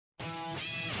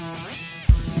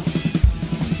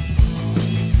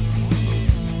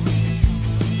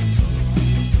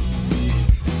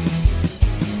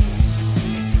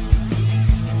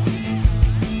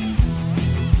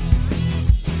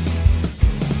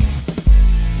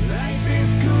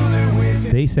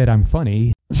They said I'm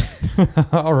funny.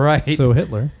 All right. So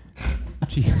Hitler.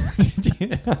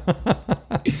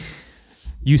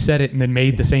 You said it and then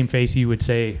made the same face you would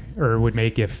say or would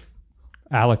make if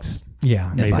Alex made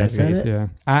that face. Yeah.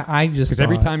 I just because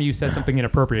every time you said something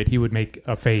inappropriate, he would make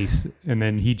a face, and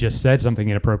then he just said something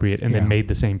inappropriate and then made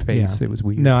the same face. Yeah. It was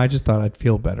weird. No, I just thought I'd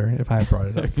feel better if I brought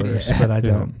it up first, but I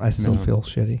don't. I still feel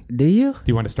shitty. Do you? Do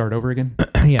you want to start over again?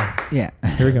 Yeah.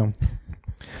 Here we go.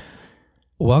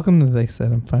 Welcome to They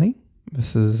Said I'm Funny.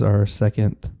 This is our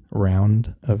second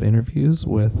round of interviews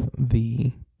with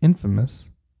the infamous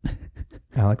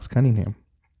Alex Cunningham.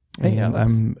 Hey, and Alex.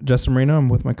 I'm Justin Marino. I'm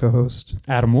with my co-host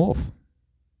Adam Wolf.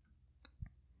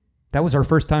 That was our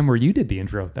first time where you did the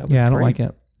intro. That was I don't great. like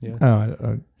it.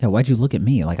 Yeah. Yeah, why'd you look at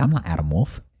me like I'm not Adam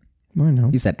Wolf? I know.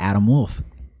 You said Adam Wolf.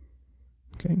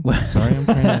 Okay. Sorry, I'm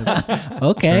trying to,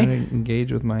 Okay. trying to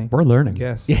engage with my We're learning.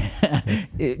 guests.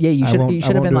 Yeah, you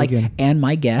should have been like, and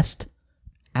my guest,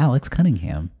 Alex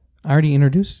Cunningham. I already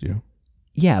introduced you.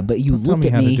 Yeah, but you Don't looked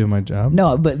tell me at how me. to do my job.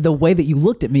 No, but the way that you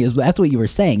looked at me that's what you were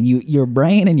saying. Your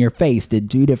brain and your face did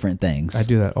two different things. I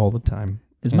do that all the time.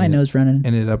 Is my nose running?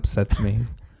 And it upsets me.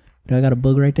 Do I got a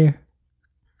bug right there?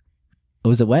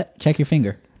 Oh, is it wet? Check your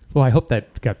finger. Well, I hope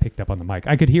that got picked up on the mic.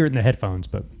 I could hear it in the headphones,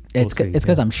 but It's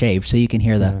because I'm shaved, so you can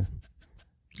hear the.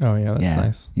 Oh, yeah, that's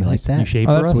nice. You like that? You shave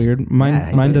Oh, for that's us? weird. Mine Yeah, mine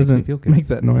it makes me doesn't feel good. make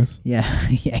that noise. Yeah,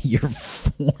 your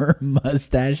four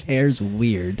mustache hair's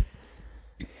weird.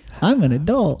 I'm an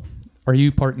adult. Are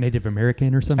you part Native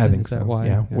American or something? I think Is that so. why?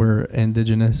 Yeah, we're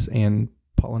indigenous and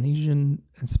Polynesian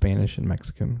and Spanish and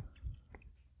Mexican.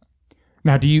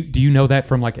 Now, do you know that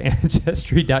from like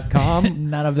Ancestry.com?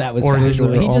 None of that was Or is it factual.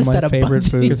 really He all just my said a favorite bunch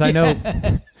of- foods? Because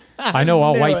I know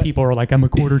all knew white it. people are like, I'm a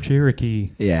quarter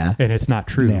Cherokee, Yeah. and it's not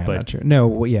true. Nah, but not true. No,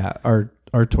 well, yeah,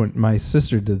 my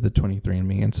sister did the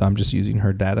 23andMe, and so I'm just using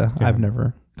her data. Yeah. I've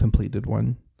never completed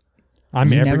one.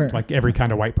 I'm You every never- every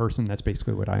kind of white person. That's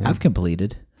basically what I am. I've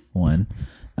completed one.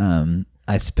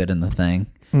 I spit in the thing.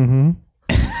 Mm-hmm.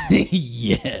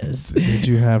 Yes. Did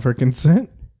you have her consent?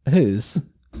 Whose?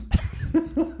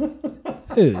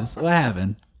 Whose? What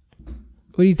happened?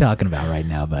 What are you talking about right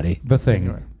now, buddy? the thing.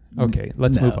 Anyway. Okay,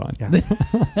 let's No. move on.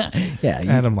 Yeah.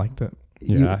 Adam liked it.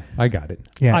 Yeah, I got it.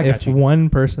 Yeah, I got if you. one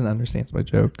person understands my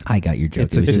joke. I got your joke.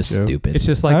 It's It a was good just joke. stupid. It's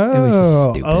just like was just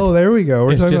stupid. Oh, there we go.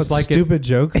 We're It's talking just about like stupid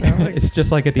jokes now. it's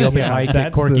just like at the open Yeah, mic at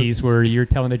that's the- Corky's where you're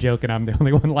telling a joke and I'm the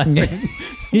only one laughing.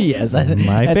 Yes. My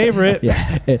that's- favorite.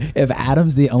 Yeah. If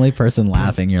Adam's the only person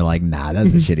laughing, you're like, nah, that's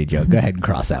a shitty joke. Go ahead and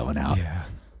cross that one out. Yeah.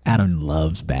 Adam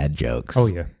loves bad jokes. Oh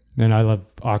yeah, and I love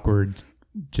awkward,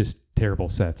 just terrible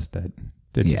sets that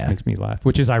just Yeah. makes me laugh.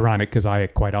 Which is ironic because I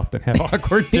quite often have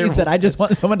awkward. He terrible said, I just sets.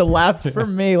 want someone to laugh for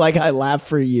me like I laugh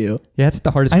for you. Yeah, it's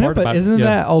the hardest I know, part but about isn't it.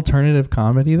 that alternative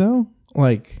comedy though?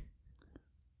 Like,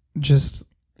 just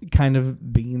kind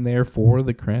of being there for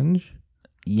the cringe.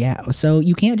 Yeah. So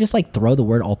you can't just like throw the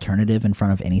word alternative in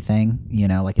front of anything, you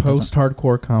know, like it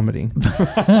Post-hardcore comedy.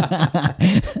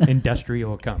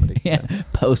 industrial comedy? yeah,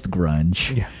 post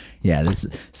grunge. Yeah. Yeah.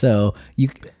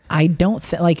 I don't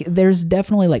think like there's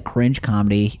definitely like cringe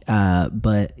comedy,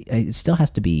 but it still has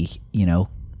to be, you know,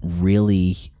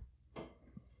 really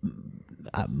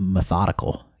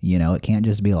methodical. You know, it can't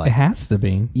just be It like, has to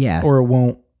be. yeah, Or it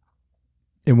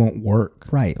won't work.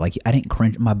 right. Like I didn't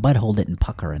cringe. My butthole didn't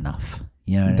pucker enough.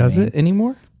 You know what Does I mean? it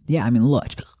anymore? Yeah. I mean, look,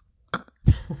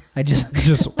 I just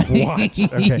Just watch.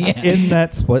 Okay. Yeah. In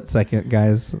that split second,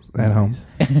 guys at home,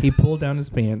 he pulled down his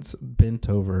pants, bent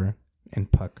over, and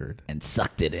puckered and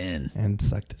sucked it in. and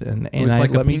sucked it in. It And was like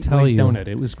a let me pink tell glazed you, donut.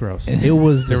 It was gross. it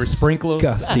was There were sprinklers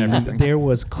and disgusting. everything. There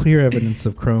was clear evidence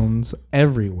of Crohn's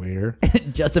everywhere.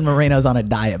 Justin Moreno's on a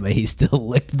diet, but he still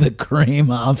licked the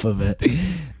cream off of it.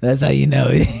 That's how you know.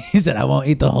 He said, I won't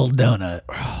eat the whole donut,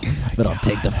 but I'll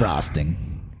take the frosting.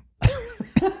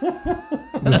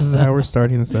 This is how we're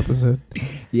starting this episode.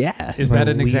 Yeah. Is My that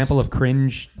an least- example of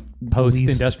cringe,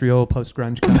 post-industrial,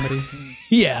 post-grunge comedy?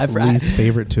 Yeah. I forgot. Least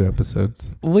favorite 2 episodes.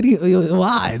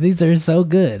 Why? These are so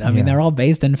good. I mean, Yeah. they're all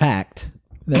based in fact.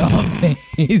 They're all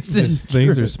based in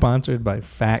These are sponsored by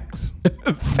Facts.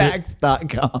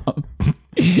 facts.com.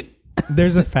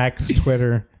 There's a Facts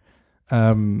Twitter.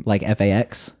 Like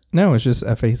FAX. No, it's just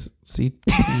FACTS.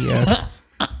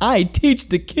 I teach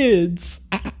the kids.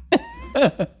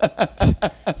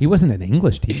 He wasn't an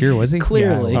English teacher, was he?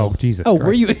 Clearly. Yeah. Oh, Jesus Oh, Christ.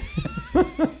 were you?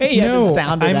 He had to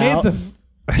sound it out.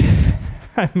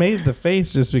 I made the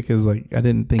face just because like I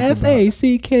didn't think about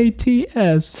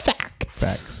FACKTS. Facts.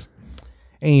 facts.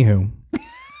 Anywho,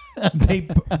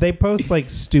 they post like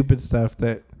stupid stuff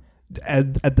that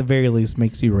at the very least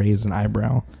makes you raise an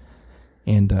eyebrow.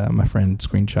 And my friend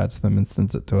screenshots them and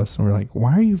sends it to us, and we're like,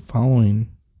 "Why are you following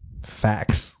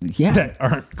facts. Yeah. That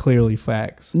aren't clearly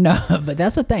facts. No, but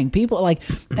that's the thing. People like,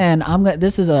 and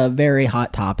this is a very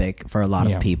hot topic for a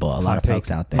lot of people, a lot of folks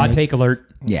out there. Hot take alert.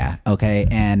 Yeah. Okay.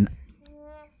 And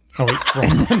Oh,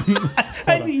 wait,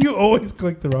 wrong. You always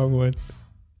click the wrong one.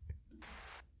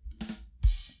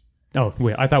 Oh,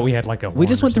 wait, I thought we had like a. We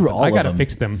just went through all I of gotta them.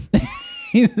 fix them.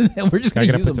 we're just I gonna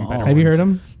gotta use put them some all. better Have you heard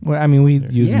them? Well, I mean, we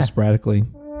use them sporadically.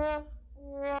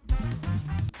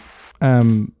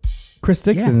 Chris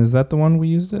Dixon, is that the one we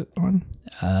used it on?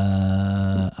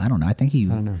 I don't know. I think I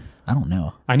don't know. I don't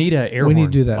know. I need a air We horn.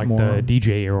 need to do that like more. the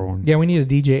DJ air horn. Yeah, we need a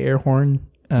DJ air horn.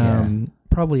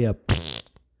 Probably a.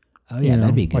 Oh yeah,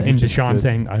 that'd be Like good. in Deshaun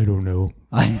saying, I don't know.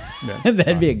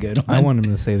 That'd be a good one. I want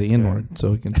him to say the N word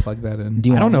so we can plug that in. Do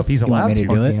you I don't want- know if he's you want allowed me to to.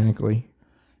 do it. Organically.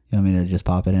 You want me to just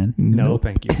pop it in? No,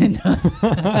 thank you.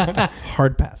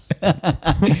 Hard pass.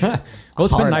 Well,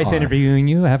 it's been nice interviewing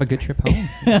you. Have a good trip home.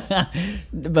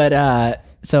 But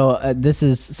so this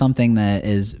is something that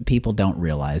is people don't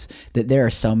realize that there are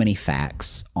so many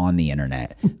facts on the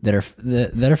internet that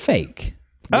are fake.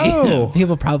 Oh.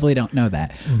 People probably don't know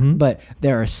that. But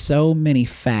there are so many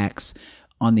facts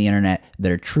on the internet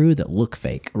that are true that look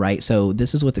fake, right? So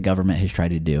this is what the government has tried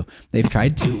to do. They've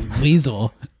tried to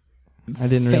weasel I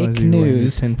didn't realize fake you were wearing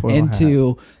news a tinfoil hat.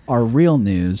 into our real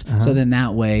news. So then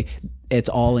that way it's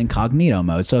all incognito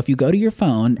mode. So if you go to your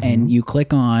phone and you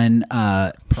click on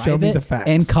Show me the private facts.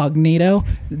 incognito,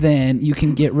 then you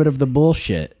can get rid of the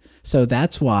bullshit. So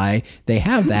that's why they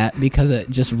have that, because it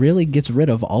just really gets rid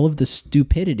of all of the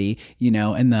stupidity,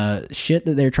 and the shit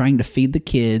that they're trying to feed the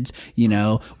kids,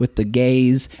 with the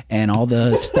gays and all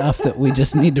the stuff that we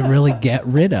just need to really get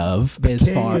rid of as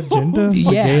far agenda? The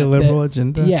yeah, gay liberal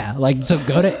agenda? Yeah, like so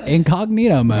go to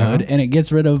incognito mode and it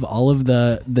gets rid of all of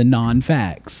the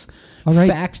non-facts. All right.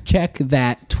 Fact check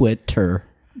that Twitter.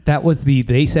 That was the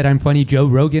They Said I'm Funny Joe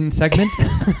Rogan segment.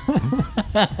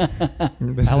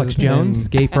 This Alex has Jones,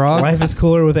 been Gay Frog. Life is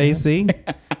cooler with AC.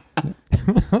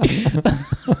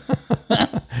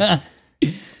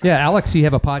 Yeah, Alex, you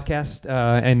have a podcast,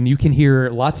 and you can hear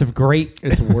lots of great.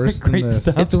 It's worse than great this.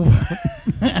 stuff.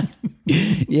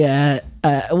 Yeah.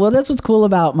 Well, that's what's cool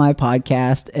about my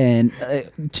podcast, and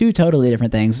two totally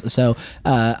different things. So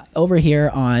over here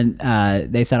on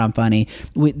They Said I'm Funny,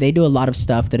 they do a lot of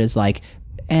stuff that is like,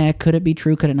 could it be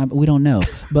true? Could it not? We don't know.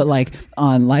 But like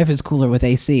on Life is Cooler with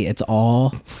AC, it's all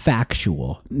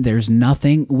factual. There's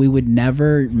nothing. We would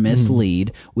never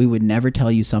mislead. We would never tell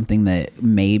you something that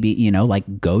maybe,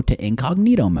 like go to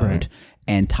incognito mode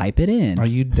and type it in. Are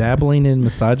you dabbling in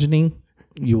misogyny?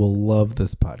 You will love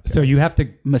this podcast. So you have to.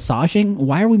 Massaging?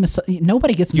 Why are we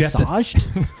nobody gets You have to- massaged?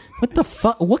 What the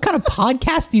fuck? What kind of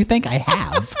podcast do you think I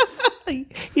have? He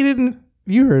didn't.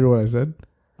 You heard what I said.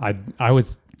 I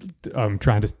was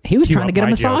trying to. He was cue trying to up get a my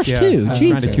massage joke. too. I was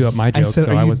Jesus. trying to cue up my I joke. said,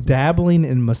 so are I you was dabbling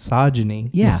in misogyny?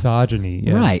 Yeah. misogyny.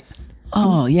 Yeah. Right.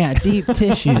 Oh yeah, deep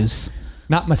tissues.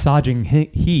 Not massaging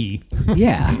he.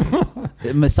 Yeah.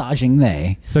 Massaging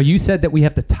they. So you said that we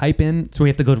have to type in. So we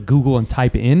have to go to Google and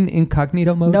type in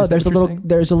incognito mode. No, Is that there's a what you're little saying?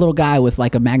 there's a little guy with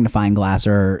like a magnifying glass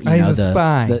or He's a the,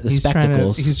 spy. the he's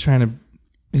spectacles. He's trying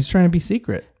to be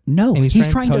secret. No, and he's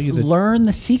trying tell to you the- learn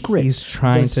the secrets. He's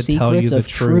trying the to tell you secrets the of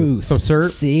truth. So, sir,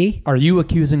 See? are you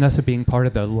accusing us of being part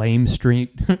of the lame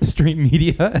street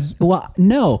media? Well,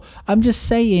 no, I'm just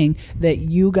saying that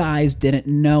you guys didn't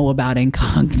know about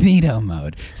incognito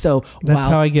mode. So That's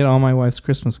how I get all my wife's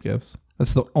Christmas gifts.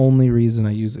 That's the only reason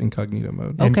I use incognito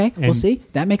mode. Okay, And- well, see,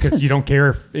 that makes Because sense. you don't care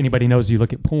if anybody knows you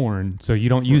look at porn, so you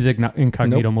don't use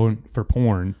incognito mode for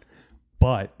porn,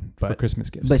 but for Christmas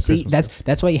gifts. But see,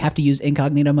 that's why you have to use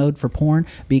incognito mode for porn,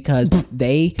 because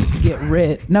they get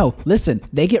rid. No, listen,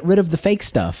 they get rid of the fake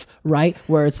stuff, right?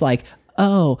 Where it's like,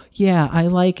 oh yeah, I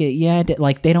like it. Yeah,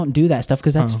 like they don't do that stuff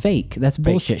because that's fake. That's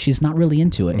bullshit. She's not really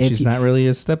into it. And she's not really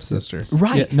his stepsister.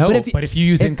 Right. No, but if you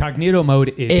use incognito mode,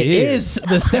 it is.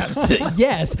 the steps.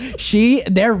 Yes,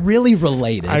 they're really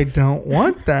related. I don't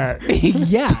want that.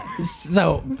 Yeah.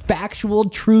 So factual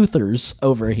truthers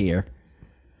over here.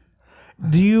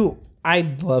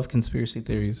 I love conspiracy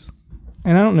theories.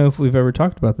 And I don't know if we've ever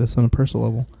talked about this on a personal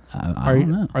level. I don't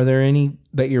know. Are there any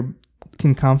that you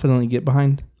can confidently get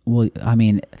behind? Well, I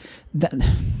mean,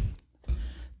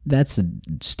 that's a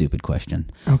stupid question.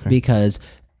 Okay. Because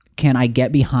can I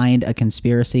get behind a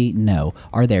conspiracy? No.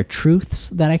 Are there truths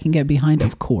that I can get behind?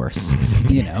 Of course.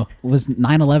 Was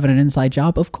 9/11 an inside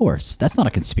job? Of course. That's not a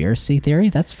conspiracy theory.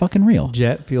 That's fucking real.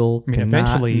 Jet fuel cannot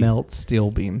eventually- melt steel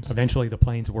beams. Eventually, the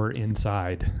planes were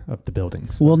inside of the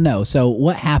buildings. Well, no. So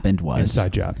what happened was...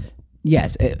 Inside job.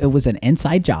 Yes, it was an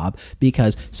inside job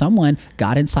because someone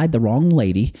got inside the wrong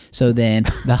lady. So then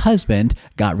the husband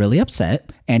got really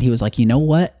upset and he was like, you know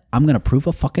what? I'm going to prove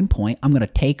a fucking point. I'm going to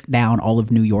take down all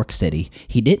of New York City.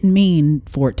 He didn't mean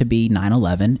for it to be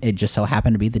 9/11. It just so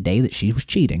happened to be the day that she was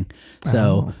cheating.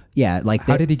 So, yeah. Like,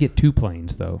 how did he get 2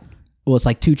 planes, though? Well, it's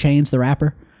like 2 Chainz, the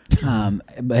rapper.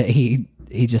 But he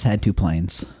just had 2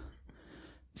 planes.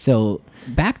 So,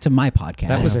 back to my podcast.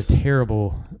 That was a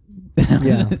terrible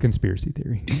conspiracy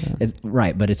theory. Yeah. It's,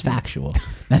 right, but it's factual.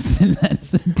 That's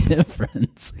the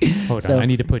difference. Hold on, I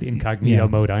need to put incognito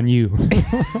mode on you.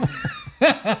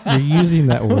 You're using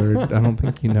that word. I don't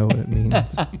think you know what it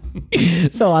means.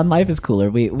 So on Life is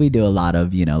Cooler, we do a lot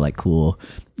of, like cool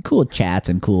chats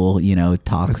and cool,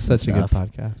 talks. It's such a good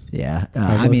podcast. Yeah.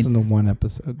 I listened to 1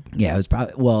 episode. Yeah, it was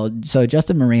probably, so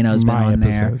Justin Marino's been on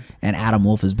there and Adam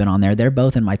Wolf has been on there. They're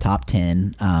both in my top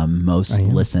 10 most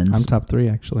listens. I'm top 3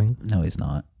 actually. No, he's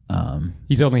not.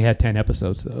 He's only had 10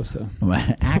 episodes though, so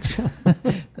actually,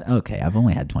 okay, I've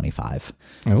only had 25.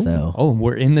 Oh. So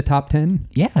we're in the top 10.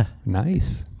 Yeah,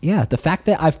 nice. Yeah, the fact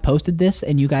that I've posted this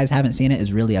and you guys haven't seen it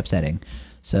is really upsetting.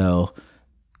 So,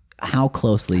 how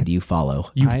closely do you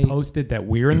follow? You've posted that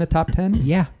we're in the top 10?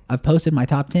 Yeah, I've posted my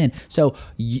top 10. So,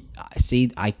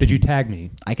 did you tag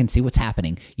me? I can see what's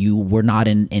happening. You were not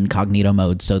in incognito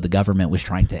mode, so the government was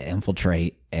trying to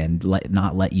infiltrate and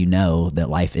not let you know that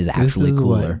life is actually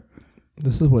cooler.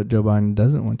 This is what Joe Biden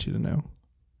doesn't want you to know.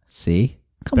 See?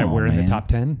 Come on, we're in the top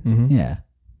 10? Mm-hmm. Yeah.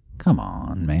 Come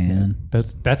on, man.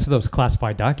 That's those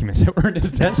classified documents that were in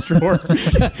his desk drawer.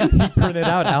 He printed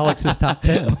out Alex's top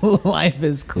 10. Life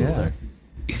is cooler.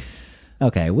 Yeah.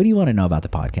 Okay, what do you want to know about the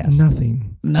podcast?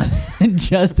 Nothing.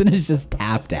 Justin is just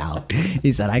tapped out.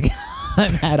 He said,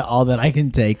 I've had all that I can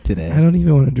take today. I don't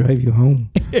even want to drive you home.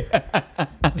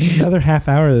 Another half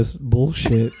hour of this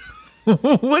bullshit.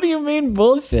 What do you mean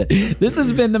bullshit? This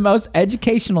has been the most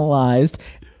educationalized,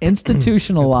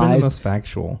 institutionalized. It's been the most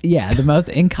factual. Yeah, the most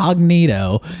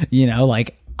incognito.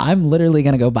 I'm literally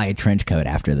going to go buy a trench coat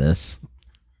after this.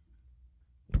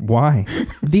 Why?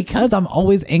 Because I'm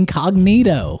always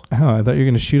incognito. Oh, I thought you were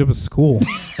going to shoot up a school.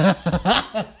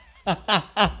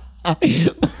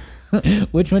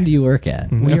 Which one do you work at?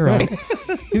 We are on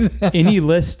any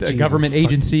list a government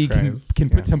agency can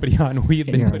put somebody on. We have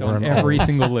been put on every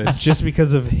single list. Just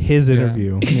because of his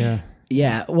interview. Yeah.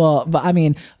 Yeah. Well, but I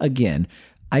mean, again,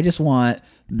 I just want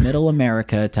middle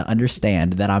America to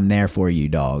understand that I'm there for you,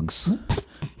 dogs.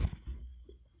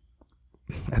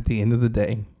 At the end of the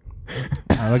day,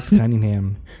 Alex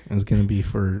Cunningham is going to be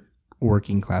for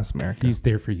working class America. He's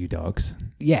there for you, dogs.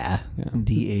 Yeah.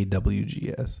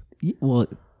 DAWGS. Well,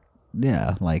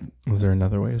 yeah, like. Is there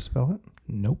another way to spell it?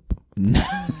 Nope.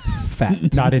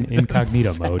 Fact. Not in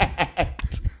incognito mode.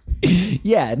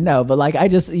 Yeah, no, but like I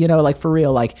just, like for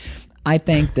real, like I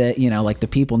think that, like the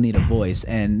people need a voice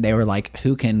and they were like,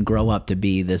 who can grow up to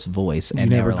be this voice?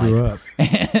 And they were grew up.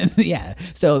 Yeah.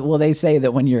 So, well, they say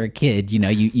that when you're a kid,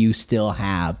 you still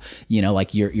have,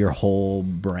 like your whole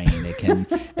brain. It can,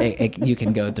 you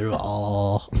can go through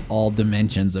all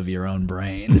dimensions of your own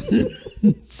brain.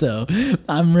 So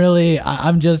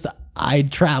I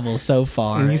travel so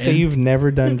far. And you say you've never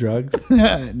done drugs?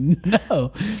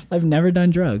 No, I've never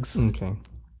done drugs. Okay.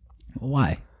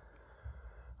 Why?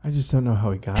 I just don't know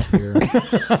how we got here.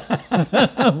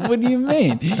 What do you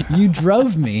mean? You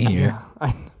drove me here.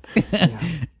 Yeah.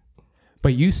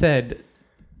 But you said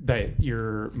that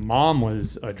your mom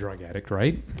was a drug addict,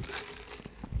 right?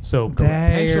 So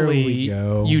potentially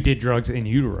you did drugs in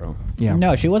utero. Yeah.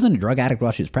 No, she wasn't a drug addict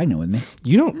while she was pregnant with me.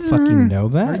 You don't fucking know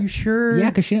that? Are you sure?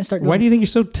 Yeah, because she didn't start doing. Why do you think you're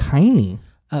so tiny?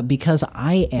 Because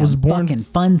I am fucking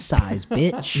fun size,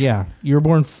 bitch. Yeah. You were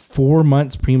born 4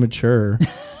 months premature.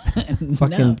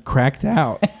 Fucking cracked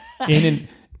out. In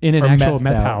an actual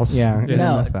meth house. Yeah. In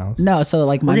a meth house. No, so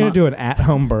like we're going to do an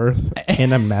at-home birth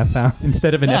in a meth house.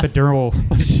 Instead of an epidural,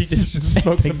 she just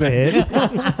smokes takes a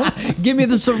hit. Give me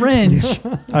the syringe.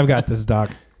 I've got this,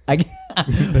 doc.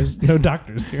 There's no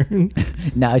doctors here.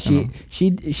 No,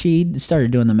 she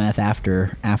started doing the meth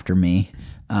after me.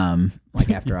 Like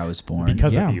after I was born.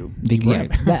 Because of you. Yeah.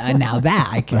 Now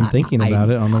that I'm thinking about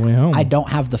it on the way home. I don't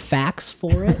have the facts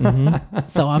for it,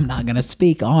 so I'm not going to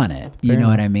speak on it. You know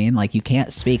what I mean? Like you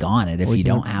can't speak on it if you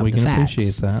don't have the facts. We can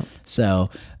appreciate that. So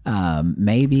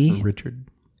maybe Richard.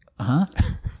 Huh?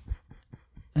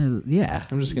 Yeah.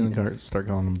 I'm just going to start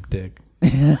calling him Dick.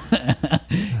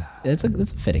 It's a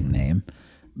fitting name,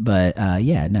 but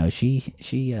yeah, no, she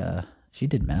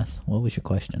did meth. What was your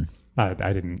question? I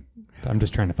didn't. I'm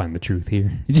just trying to find the truth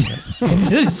here.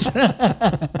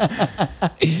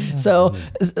 So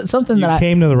something you that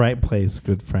came to the right place,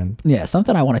 good friend. Yeah,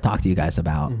 something I want to talk to you guys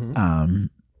about.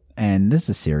 And this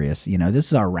is serious. This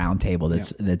is our round table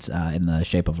that's in the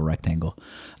shape of a rectangle.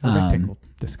 Rectangle.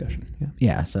 discussion. Yeah.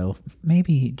 Yeah. So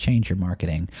maybe change your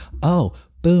marketing. Oh,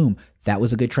 boom. That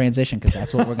was a good transition because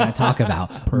that's what we're going to talk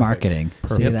about. Marketing.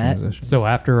 See that? Transition. So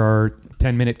after our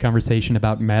 10-minute conversation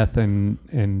about meth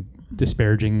and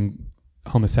disparaging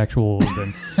homosexuals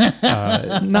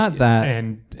and Not that.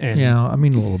 and Yeah, I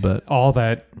mean a little bit. all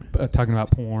that, talking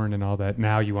about porn and all that.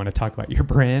 Now you want to talk about your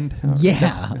brand?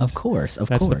 Yeah, of course.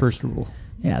 That's the first rule.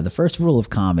 Yeah, the first rule of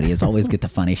comedy is always get the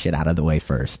funny shit out of the way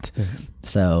first.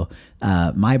 So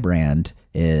my brand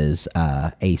is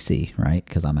AC, right?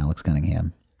 Because I'm Alex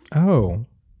Cunningham. Oh.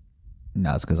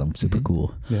 No, it's because I'm super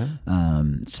cool. Yeah.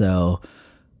 So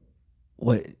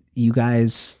what you've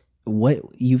asked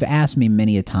me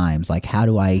many a times, like, how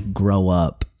do I grow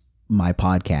up my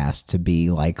podcast to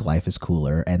be like Life is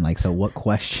Cooler? And like, so what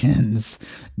questions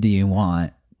do you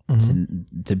want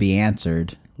to be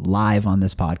answered live on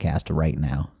this podcast right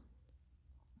now?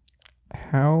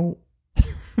 How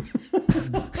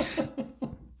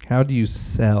do you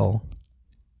sell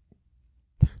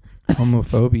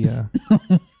homophobia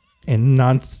and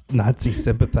Nazi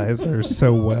sympathizers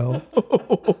so well?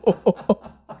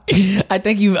 I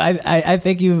think you've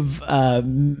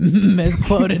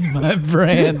misquoted my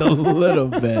brand a little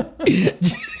bit,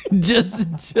 just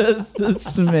a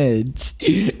smidge.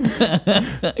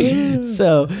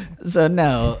 so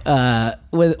no.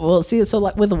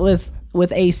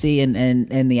 With AC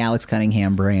and the Alex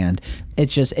Cunningham brand,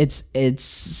 it's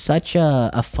such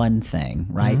a fun thing,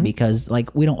 right? Because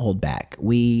like we don't hold back.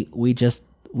 We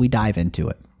dive into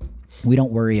it. We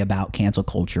don't worry about cancel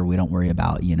culture. We don't worry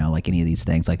about, like any of these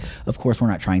things. Like, of course, we're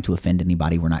not trying to offend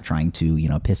anybody. We're not trying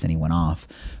to, piss anyone off.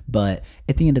 But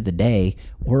at the end of the day,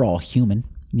 we're all human,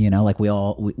 like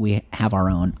we have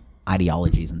our own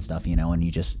ideologies and stuff, and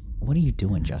you just, what are you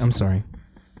doing, Justin? I'm sorry.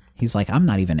 He's like, I'm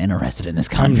not even interested in this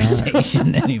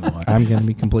conversation anymore. I'm going to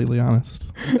be completely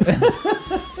honest.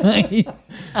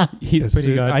 He's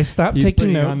putting on, I stopped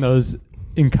taking notes on those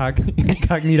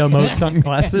incognito mode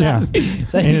sunglasses. Yeah.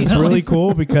 And it's really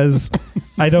cool because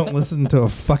I don't listen to a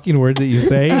fucking word that you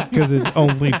say because it's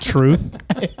only truth.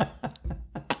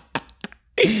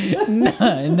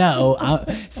 No.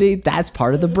 See, that's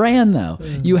part of the brand, though.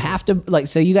 You have to,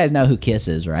 so you guys know who Kiss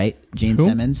is, right? Gene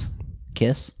Simmons?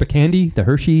 Kiss? The candy, the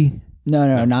Hershey.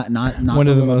 No, not one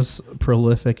of the most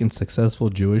prolific and successful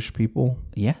Jewish people.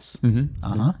 Yes.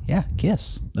 Mm-hmm. Yeah,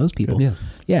 Kiss. Those people.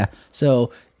 Yeah.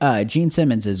 So Gene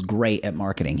Simmons is great at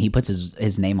marketing. He puts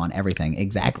his name on everything.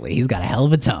 Exactly. He's got a hell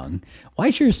of a tongue. Why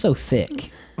is yours so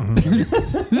thick? That's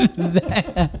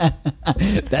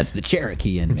the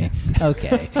Cherokee in me.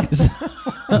 Okay.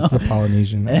 That's the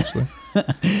Polynesian, actually.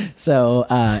 So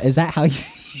is that how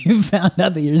you found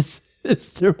out that your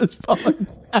sister was Polynesian?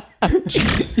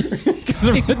 Because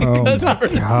of her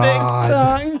thick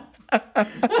tongue.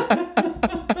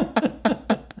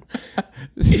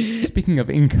 Speaking of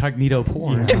incognito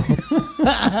porn,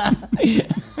 I'm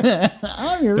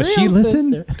your does real she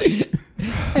listen? sister.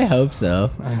 I hope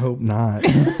so. I hope not.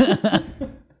 Is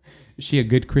she a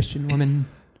good Christian woman?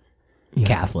 Yeah.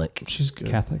 Catholic. She's good.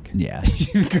 Catholic. Yeah.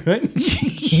 She's good.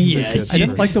 Yeah. I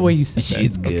didn't like the way you said that.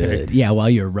 She's good. Okay. Yeah, while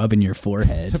you're rubbing your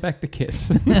forehead. So back to Kiss.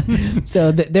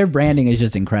 So their branding is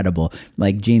just incredible.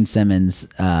 Like Gene Simmons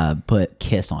put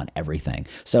Kiss on everything.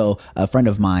 So a friend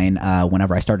of mine,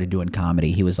 whenever I started doing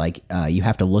comedy, he was like, you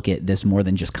have to look at this more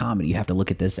than just comedy. You have to look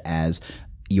at this as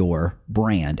your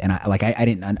brand. And I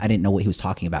didn't know what he was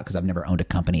talking about because I've never owned a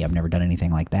company. I've never done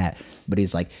anything like that. But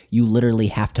he's like, you literally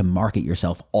have to market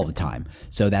yourself all the time.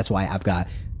 So that's why I've got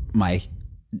my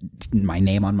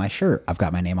name on my shirt. I've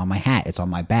got my name on my hat. It's on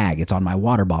my bag. It's on my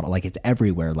water bottle. Like it's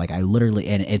everywhere. Like I literally,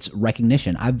 and it's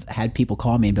recognition. I've had people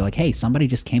call me and be like, hey, somebody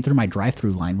just came through my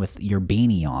drive-through line with your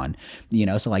beanie on,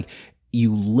 so like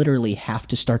you literally have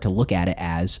to start to look at it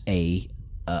as a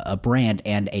brand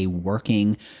and a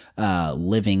working,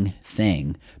 living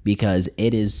thing because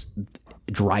it is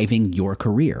driving your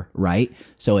career, right?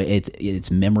 So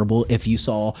it's memorable. If you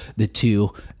saw the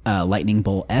two lightning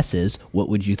bolt S's, what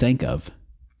would you think of?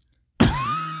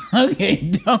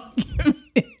 Okay, don't give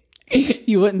me.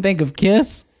 You wouldn't think of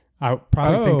Kiss? I would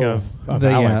probably think of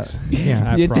Alex.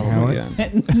 Yeah. Probably, yeah.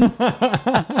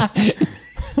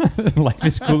 Life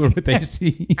is cooler with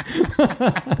AC.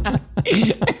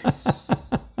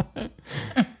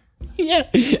 Yeah,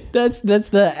 that's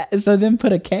the. So then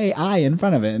put a K-I in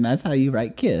front of it, and that's how you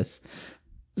write Kiss.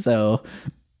 So,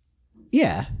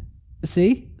 yeah.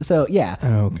 See? So, yeah.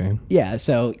 Oh, okay. Yeah,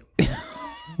 so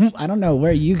I don't know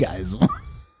where you guys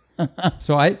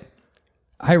So I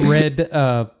read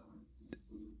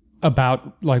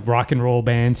about like rock and roll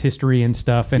bands history and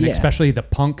stuff, and especially the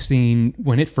punk scene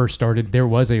when it first started. There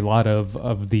was a lot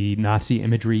of the Nazi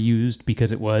imagery used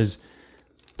because it was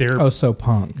so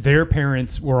punk. Their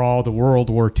parents were all the World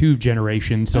War II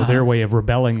generation, so their way of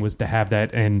rebelling was to have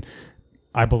that, and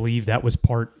I believe that was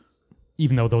part,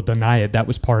 even though they'll deny it, that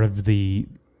was part of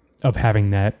having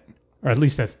that, or at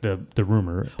least that's the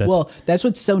rumor. That's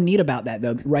what's so neat about that,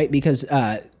 though, right? Because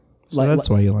that's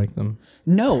why you like them.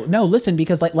 No, listen,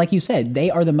 because like you said, they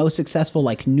are the most successful,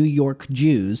 like, New York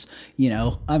Jews, I mean,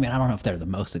 I don't know if they're the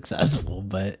most successful,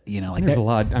 but, like, there's a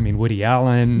lot. I mean, Woody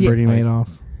Allen, Bernie Madoff.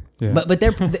 Yeah. But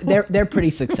they're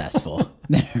pretty successful.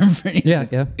 They're pretty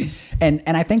yeah. And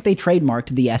I think they trademarked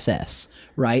the SS,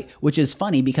 right? Which is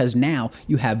funny because now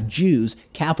you have Jews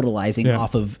capitalizing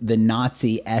off of the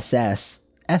Nazi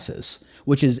SS's,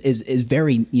 which is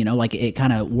very, like, it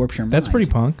kind of warps your mind. That's pretty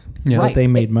punk. Yeah. Right. They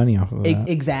made money off of that.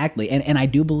 Exactly. And I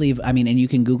do believe, I mean, and you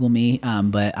can Google me,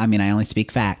 but I mean, I only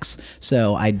speak facts.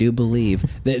 So I do believe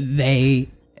that they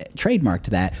trademarked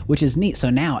that, which is neat. So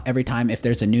now every time if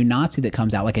there's a new Nazi that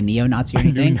comes out, like a neo-Nazi or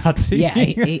anything,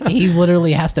 he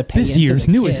literally has to pay this year's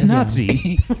newest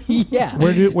Nazi. Yeah.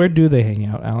 Where do they hang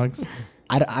out, Alex?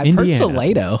 I've heard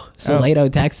Salado,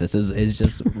 Texas was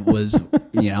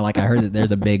like I heard that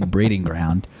there's a big breeding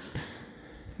ground.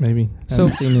 Maybe.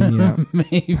 Haven't seen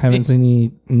any. Haven't seen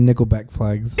any Nickelback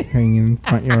flags hanging in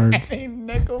front yards.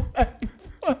 Nickelback.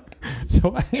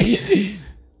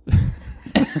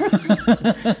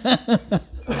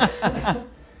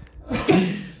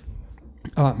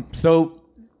 So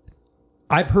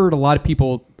I've heard a lot of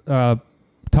people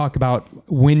talk about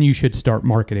when you should start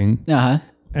marketing.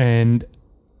 And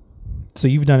so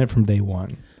you've done it from day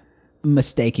one.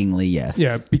 Mistakenly, yes.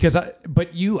 Yeah, because I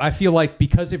feel like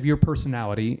because of your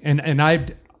personality, and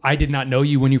I did not know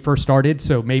you when you first started,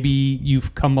 so maybe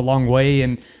you've come a long way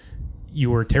and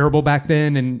you were terrible back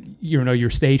then, and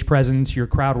your stage presence, your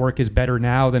crowd work is better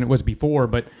now than it was before,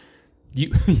 but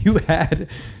you had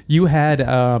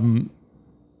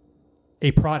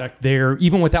a product there,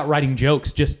 even without writing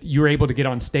jokes, just you were able to get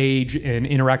on stage and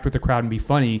interact with the crowd and be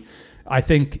funny. I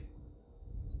think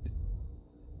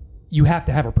you have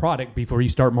to have a product before you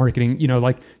start marketing.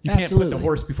 Like you can't put the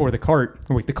horse before the cart.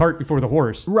 Wait, the cart before the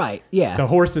horse. Right, yeah. The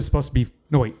horse is supposed to be...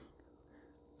 No, wait.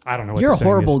 I don't know what you're a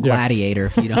horrible gladiator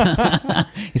if you don't...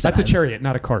 That's a chariot,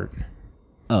 not a cart.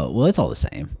 Oh, well, it's all the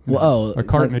same. No, well, a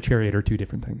cart and a chariot are two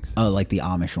different things. Oh, like the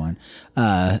Amish one.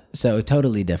 So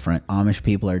totally different. Amish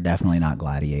people are definitely not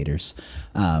gladiators.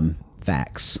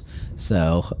 Facts.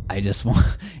 So I just want...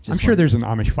 I'm sure there's an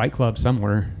Amish fight club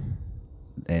somewhere.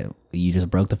 You just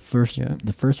broke the first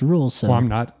rule. So. Well, I'm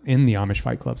not in the Amish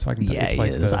fight club, so I can tell you it's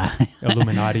like the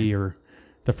Illuminati or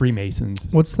the Freemasons.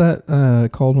 What's that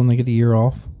called when they get a year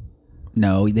off?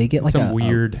 No, they get like some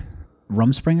weird...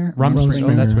 Rumspringer?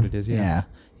 Rumspringer, that's what it is, yeah.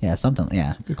 Yeah, something,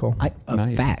 yeah. Good call.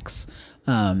 Nice. Facts.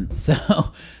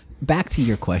 So, back to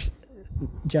your question.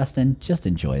 Justin, just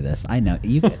enjoy this. I know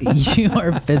you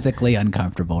are physically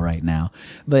uncomfortable right now.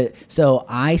 But so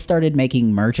I started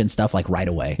making merch and stuff like right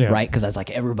away, right? Because I was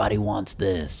like, everybody wants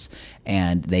this.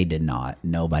 And they did not.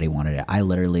 Nobody wanted it. I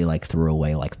literally like threw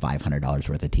away like $500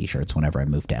 worth of t-shirts whenever I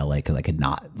moved to LA because I could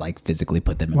not like physically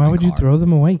put them in my car. Why would you throw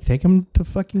them away? Take them to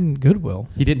fucking Goodwill.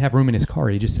 He didn't have room in his car.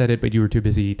 He just said it, but you were too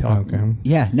busy talking. Okay.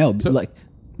 Yeah, no, so,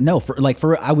 we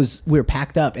were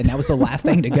packed up and that was the last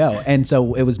thing to go. And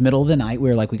so it was middle of the night. We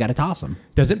were like, we got to toss them.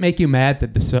 Does it make you mad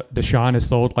that Deshaun has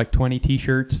sold like 20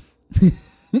 t-shirts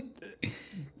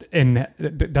and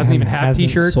doesn't even have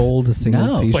t-shirts? Sold a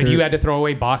single t-shirt. But you had to throw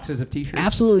away boxes of t-shirts?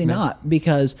 Absolutely not.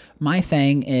 Because my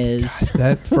thing is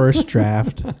that first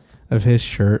draft of his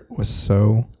shirt was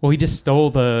so... Well, he just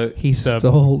stole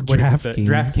DraftKings.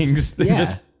 DraftKings. Yeah.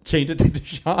 Just changed it to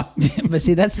Deshaun. But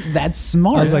see, that's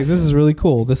smart. I was like, this is really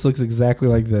cool. This looks exactly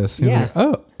like this. He's like,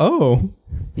 oh.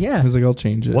 Yeah. I was like, I'll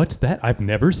change it. What's that? I've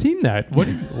never seen that. What?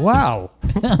 Wow.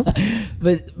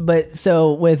 But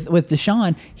so with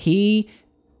Deshaun, he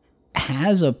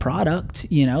has a product,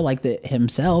 like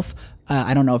himself.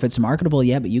 I don't know if it's marketable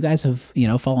yet, but you guys have,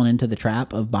 fallen into the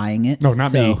trap of buying it. No,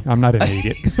 not me. I'm not an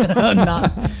idiot.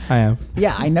 I have.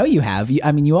 Yeah, I know you have.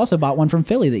 You also bought one from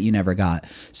Philly that you never got.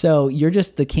 So you're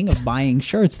just the king of buying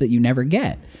shirts that you never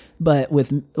get. But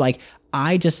with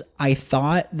I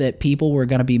thought that people were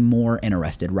going to be more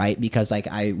interested, right? Because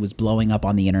I was blowing up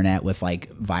on the internet with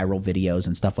viral videos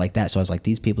and stuff like that. So I was like,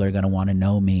 these people are going to want to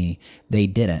know me. They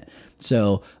didn't.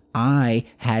 So I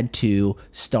had to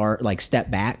start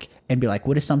step back and be like,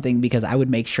 what is something, because I would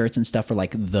make shirts and stuff for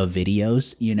the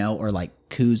videos, or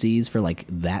koozies for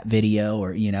that video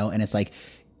or, and it's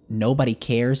nobody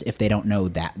cares if they don't know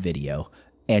that video.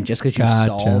 And just because you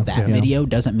saw that video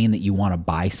doesn't mean that you want to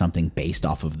buy something based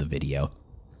off of the video.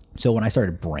 So when I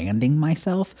started branding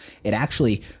myself, it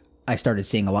actually I started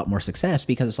seeing a lot more success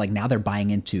because it's like now they're buying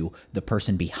into the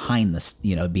person behind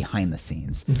behind the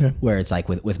scenes, where it's like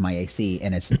with my AC,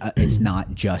 and it's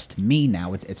not just me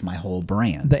now, it's my whole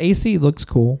brand. The AC looks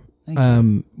cool.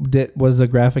 Was a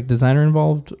graphic designer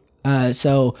involved?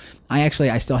 So I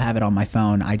still have it on my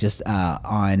phone. I just,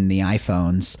 on the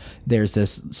iPhones, there's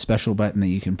this special button that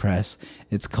you can press.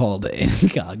 It's called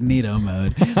incognito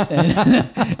mode.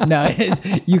 No,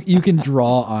 you can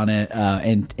draw on it,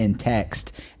 in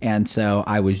text. And so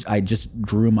I just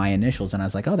drew my initials and I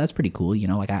was like, oh, that's pretty cool. You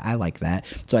know, like I like that.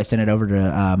 So I sent it over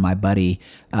to, my buddy,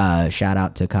 shout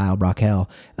out to Kyle Brockel,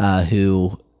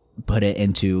 who put it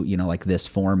into, you know, like this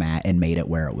format and made it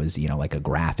where it was, you know, like a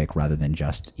graphic rather than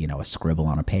just, you know, a scribble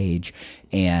on a page.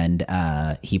 And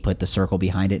he put the circle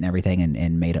behind it and everything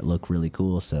and made it look really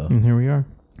cool. So and here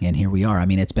we are. I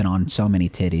mean, it's been on so many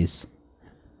titties.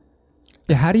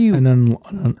 Yeah, how do you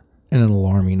an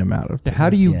alarming amount of titties. How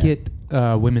do you get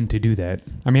women to do that?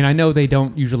 I mean, I know they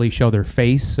don't usually show their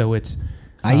face, so it's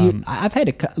I've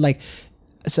had to like,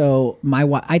 so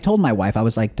I told my wife, I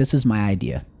was like, this is my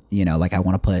idea. You know, like I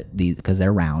want to put these because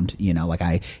they're round, you know,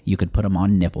 like you could put them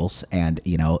on nipples and,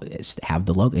 you know, have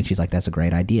the logo. And she's like, that's a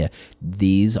great idea.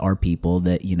 These are people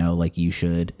that, you know, like you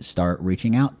should start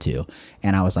reaching out to.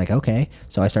 And I was like, okay.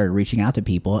 So I started reaching out to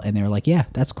people and they were like, yeah,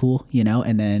 that's cool. You know,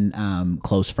 and then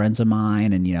close friends of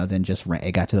mine. And, you know, then just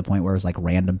it got to the point where it was like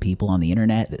random people on the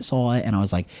internet that saw it. And I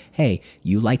was like, hey,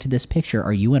 you liked this picture.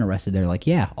 Are you interested? They're like,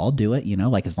 yeah, I'll do it. You know,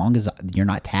 like as long as you're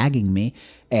not tagging me.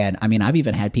 And I mean, I've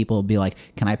even had people be like,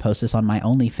 can I post this on my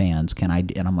OnlyFans? Can I?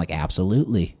 And I'm like,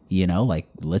 absolutely. You know, like,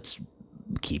 let's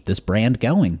keep this brand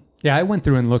going. Yeah, I went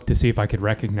through and looked to see if I could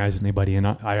recognize anybody, and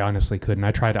I honestly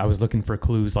couldn't. I was looking for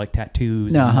clues like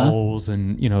tattoos and moles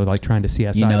and, you know, like trying to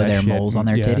CSI You know that their shit. moles on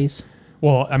their titties?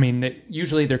 Well, I mean,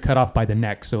 usually they're cut off by the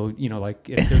neck. So, you know, like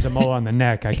if there's a mole on the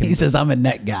neck, I can. He says, I'm a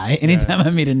neck guy. Anytime I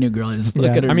meet a new girl, I just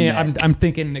look at her I mean, neck. I'm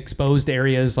thinking exposed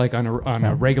areas like on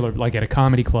a regular, like at a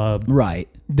comedy club. Right.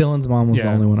 Dylan's mom was the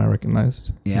only one I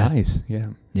recognized. Yeah. Nice. Yeah.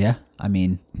 Yeah. I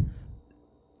mean,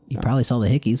 you probably saw the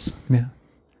hickeys. Yeah.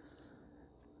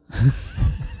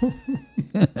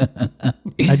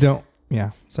 I don't.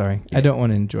 Yeah. Sorry. Yeah. I don't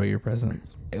want to enjoy your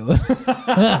presence.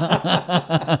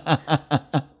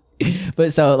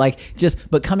 But so like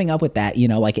but coming up with that, you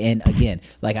know, like, and again,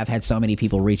 like I've had so many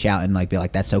people reach out and like be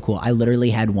like, that's so cool. I literally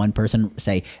had one person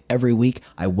say every week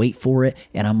I wait for it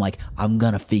and I'm like, I'm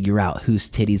going to figure out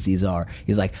whose titties these are.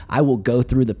 He's like, I will go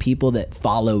through the people that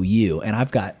follow you. And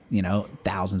I've got, you know,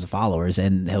 thousands of followers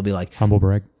and he'll be like, humble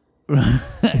brag.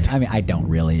 I mean, I don't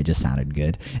really. It just sounded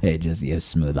good. It just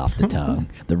smooth off the tongue,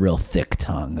 the real thick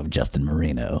tongue of Justin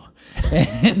Marino.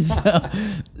 And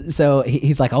so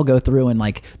he's like, I'll go through and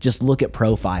like just look at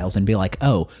profiles and be like,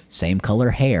 oh, same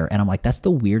color hair. And I'm like, that's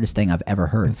the weirdest thing I've ever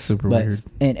heard. It's super weird.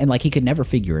 And like he could never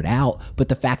figure it out. But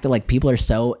the fact that like people are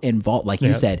so involved, like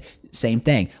you said, same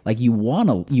thing. Like you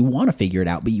wanna figure it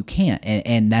out, but you can't.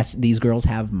 And that's, these girls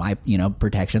have my, you know,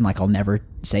 protection. Like I'll never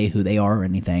say who they are or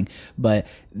anything, but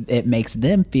it makes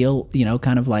them feel, you know,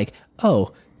 kind of like,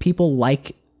 oh, people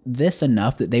like this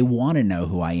enough that they want to know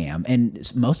who I am. And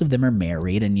most of them are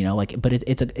married and, you know, like, but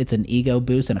it's an ego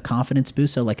boost and a confidence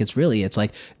boost. So like, it's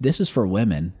like, this is for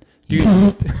women.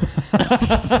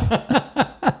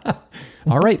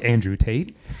 All right, Andrew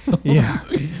Tate. Yeah.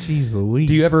 Jeez Louise.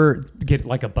 Do you ever get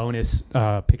like a bonus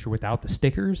picture without the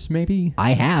stickers, maybe?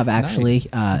 I have actually.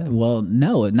 Nice. Well,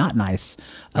 no, not nice.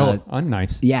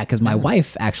 Unnice. Yeah, because my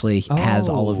wife actually has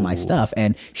all of my stuff,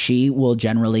 and she will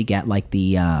generally get like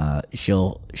the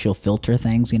she'll filter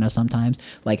things, you know. Sometimes,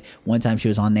 like one time she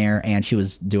was on there and she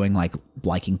was doing like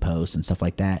liking posts and stuff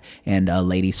like that, and a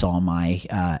lady saw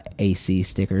my AC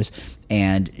stickers,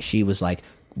 and she was like,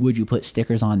 would you put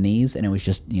stickers on these? And it was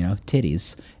just, you know,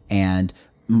 titties. And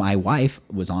my wife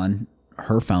was on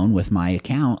her phone with my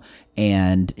account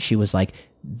and she was like,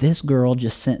 this girl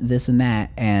just sent this and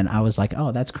that. And I was like,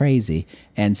 oh, that's crazy.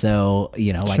 And so,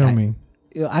 you know, like, Show me.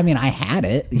 I mean, I had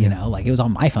it, you know, like it was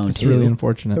on my phone too. It's really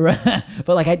unfortunate.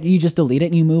 But like, you just delete it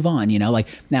and you move on, you know, like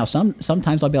now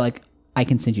sometimes I'll be like, I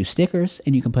can send you stickers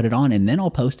and you can put it on and then I'll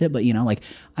post it. But, you know, like,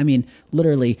 I mean,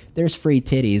 literally there's free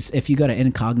titties. If you go to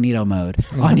incognito mode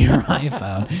on your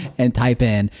iPhone and type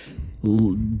in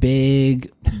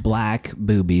big black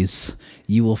boobies,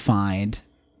 you will find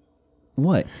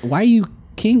what? Why are you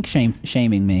kink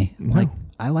shaming me? No. Like,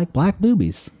 I like black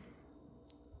boobies.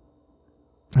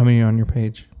 How many are on your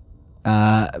page?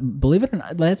 Believe it or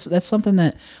not, that's something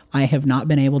that I have not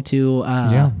been able to.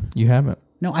 Yeah, you haven't.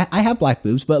 No, I have black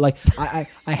boobs, but like I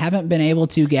haven't been able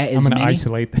to get as many. I'm going to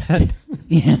isolate that.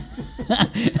 Yeah.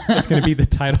 That's going to be the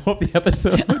title of the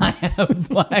episode. I have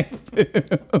black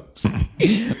boobs.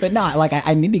 But no, like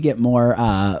I need to get more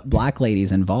black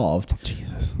ladies involved.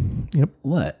 Jesus. Yep.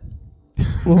 What?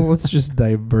 Well, let's just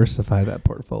diversify that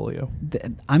portfolio.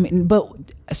 I mean, but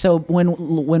so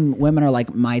when women are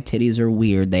like, my titties are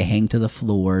weird, they hang to the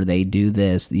floor, they do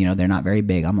this, they're not very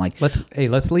big. I'm like, let's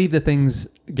leave the things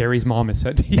Gary's mom has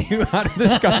said to you out of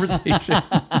this conversation.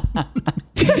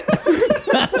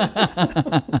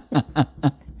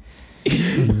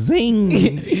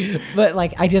 Zing. But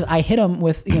like I hit them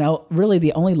with really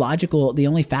the only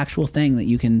factual thing that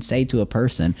you can say to a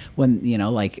person when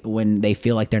when they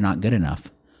feel like they're not good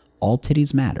enough. All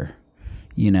titties matter.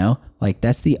 Like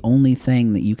that's the only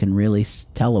thing that you can really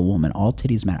tell a woman. All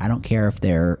titties matter. I don't care if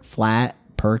they're flat,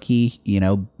 perky,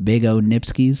 big O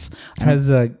nipskis. Has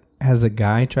a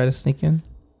guy tried to sneak in?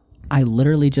 I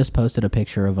literally just posted a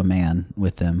picture of a man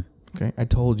with them. Okay, I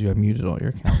told you I muted all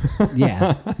your accounts.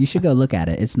 Yeah, you should go look at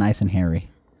it. It's nice and hairy.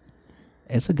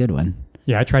 It's a good one.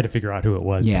 Yeah, I tried to figure out who it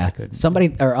was. Yeah, but I couldn't.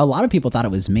 somebody or a lot of people thought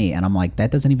it was me, and I'm like,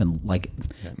 that doesn't even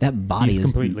that body He's is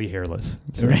completely hairless.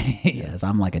 So. Right. Yes,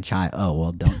 I'm like a child. Oh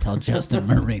well, don't tell Justin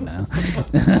Marino.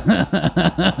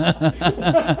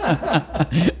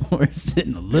 We're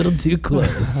sitting a little too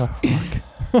close.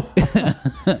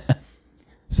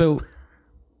 So.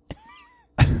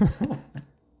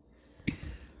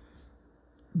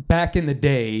 Back in the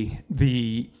day,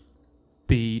 the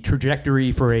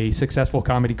trajectory for a successful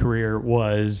comedy career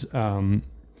was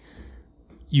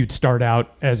you'd start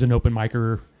out as an open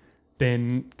micer,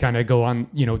 then kind of go on,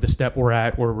 the step we're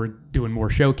at where we're doing more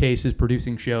showcases,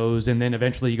 producing shows, and then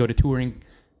eventually you go to touring,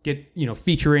 get,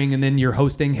 featuring, and then you're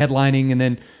hosting, headlining, and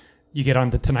then you get on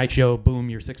the Tonight Show, boom,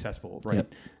 you're successful, right?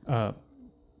 Yep.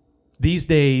 These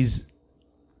days,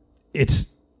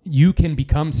 you can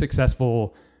become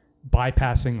successful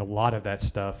bypassing a lot of that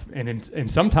stuff, and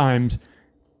sometimes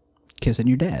kissing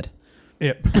your dad.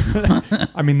 Yep.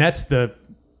 I mean, that's the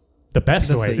best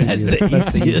way. That's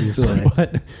the easiest way.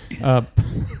 But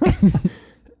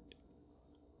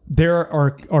there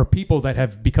are people that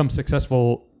have become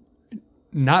successful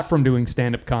not from doing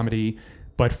stand-up comedy,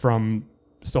 but from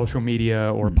social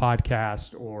media or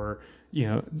podcast or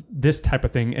this type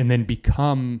of thing, and then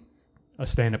become a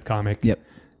stand-up comic. Yep.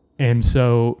 And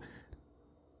so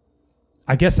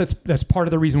I guess that's part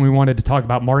of the reason we wanted to talk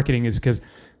about marketing, is because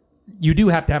you do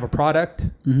have to have a product,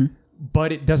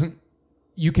 but it doesn't.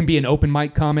 You can be an open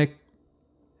mic comic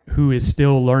who is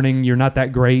still learning. You're not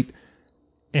that great,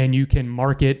 and you can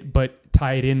market, but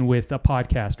tie it in with a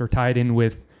podcast or tie it in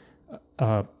with,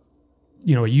 a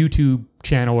YouTube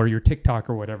channel or your TikTok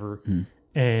or whatever,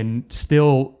 and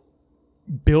still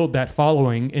build that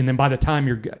following. And then by the time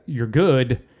you're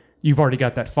good, you've already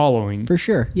got that following for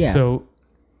sure. Yeah. So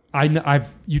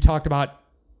you talked about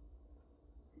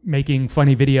making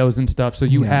funny videos and stuff. So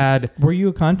were you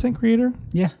a content creator?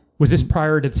 Yeah. Was this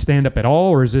prior to stand up at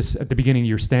all, or is this at the beginning of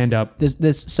your stand up?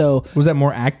 So was that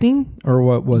more acting, or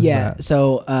what was that? Yeah.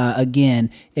 So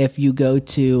again, if you go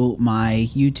to my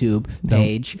YouTube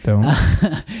page,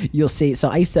 you'll see. So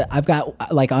I've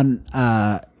got like on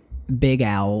Big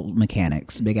Al's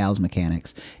Mechanics.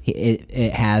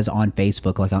 It has on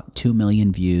Facebook like 2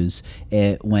 million views.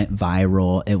 It went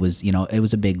viral. It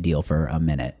was a big deal for a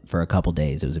minute, for a couple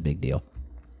days. It was a big deal,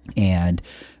 and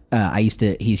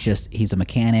he's a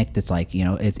mechanic that's like,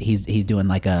 he's doing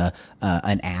like an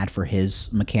ad for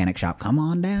his mechanic shop. Come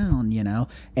on down,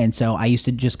 And so I used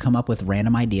to just come up with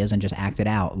random ideas and just act it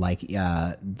out. Like,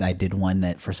 I did one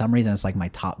that for some reason it's like my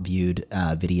top viewed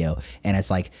video, and it's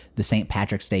like the St.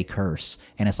 Patrick's Day curse.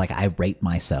 And it's like, I rape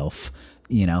myself,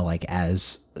 like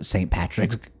as St.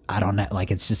 Patrick's. I don't know.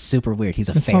 Like, it's just super weird. He's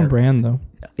It's on brand though.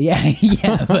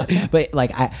 Yeah. But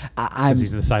like I'm.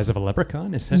 He's the size of a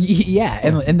leprechaun. Is that? Yeah,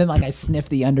 and then like I sniff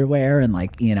the underwear and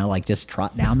like just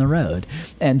trot down the road,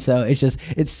 and so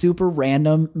it's super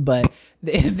random, but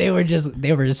they were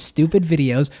stupid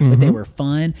videos, but they were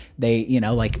fun. They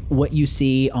like what you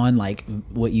see on like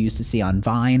what you used to see on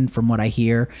Vine, from what I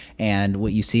hear, and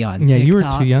what you see on TikTok. You were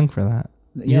too young for that.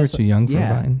 You were too young for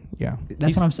Vine. Yeah,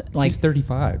 that's what I'm saying. Like he's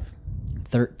 35.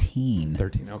 13.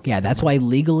 Okay. Yeah, that's why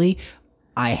legally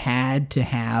I had to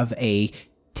have a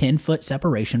 10-foot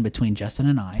separation between Justin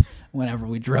and I whenever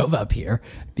we drove up here,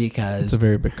 because it's a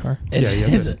very big car.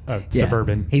 It's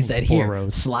Suburban. He said, "Here,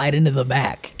 slide into the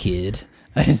back, kid."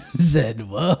 I said,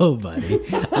 "Whoa, buddy,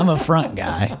 I'm a front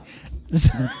guy."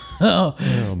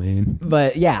 Oh man.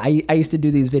 But yeah, I used to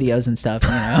do these videos and stuff,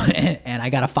 and I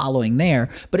got a following there,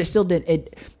 but it still did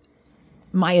it.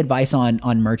 My advice on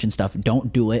merch and stuff,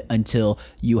 don't do it until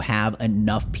you have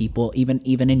enough people, even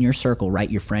in your circle, right?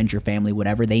 Your friends, your family,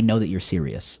 whatever, they know that you're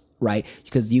serious. right?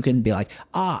 Because you can be like,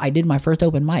 I did my first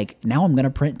open mic. Now I'm going to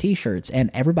print T-shirts,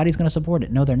 and everybody's going to support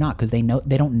it. No, they're not, because they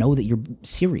don't know that you're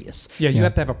serious. Yeah, you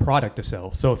have to have a product to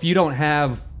sell. So if you don't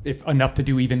have enough to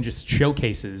do even just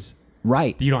showcases,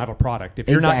 right? You don't have a product. If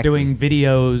you're not doing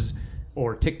videos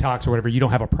or TikToks or whatever, you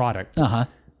don't have a product.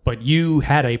 But you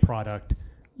had a product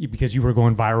because you were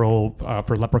going viral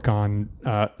for Leprechaun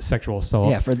sexual assault.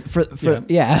 Yeah, for for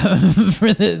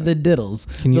the diddles.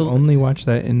 Can you only watch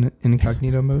that in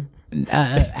incognito mode?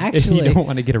 Actually, if you don't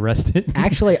want to get arrested.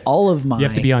 Actually, all of my... You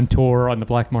have to be on tour on the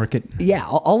black market. Yeah,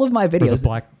 all of my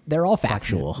videos, they're all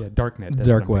factual. Yeah, darknet.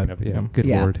 Dark web. Yeah, good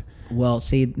Lord. Well,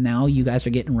 see, now you guys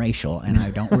are getting racial, and I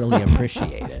don't really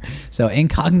appreciate it. So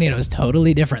incognito is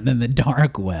totally different than the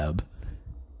dark web.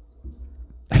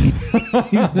 He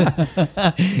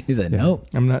said, nope.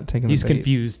 I'm not taking He's the bait.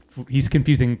 confused. He's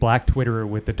confusing black Twitter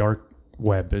with the dark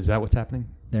web. Is that what's happening?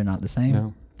 They're not the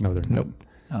same? No, they're not.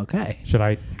 Okay. Should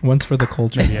I? One's for the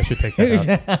culture. Maybe I should take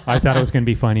that out. I thought it was going to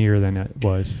be funnier than it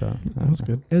was. So. That was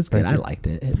good. It was good. I liked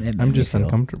it. It made I'm me just feel-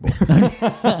 uncomfortable.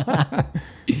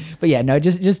 But yeah, no,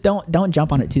 just don't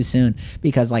jump on it too soon,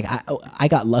 because like I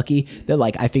got lucky that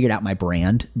like I figured out my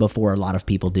brand before a lot of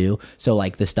people do. So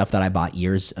like the stuff that I bought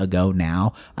years ago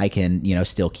now, I can,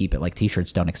 still keep it. Like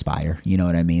T-shirts don't expire. You know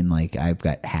what I mean? Like I've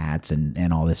got hats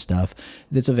and all this stuff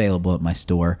that's available at my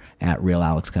store at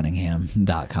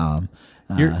realalexcunningham.com.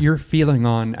 You're feeling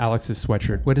on Alex's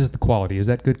sweatshirt. What is the quality? Is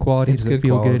that good quality? It's Does it good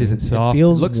feel quality. good? Is it soft? It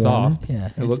feels looks warm. soft. Yeah,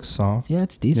 It looks soft. Yeah,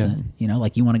 it's decent.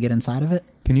 Like you want to get inside of it.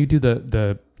 Can you do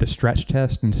the stretch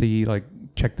test and see, like,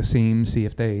 check the seams, see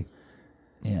if they...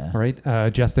 Yeah. All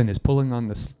right. Justin is pulling on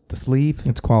the sleeve.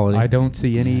 It's quality. I don't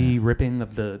see any ripping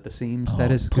of the seams.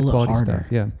 That is good pull it quality harder. stuff.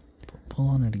 Yeah. Pull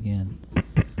on it again.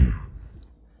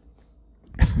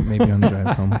 Maybe on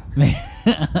drive home.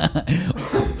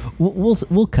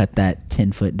 We'll cut that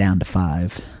 10 foot down to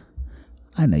 5.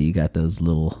 I know you got those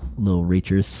little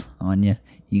reachers on you.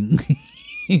 You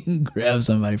can grab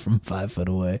somebody from 5 foot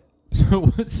away.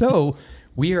 So we're still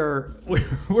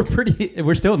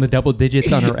in the double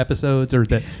digits on our episodes, or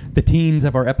the teens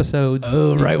of our episodes.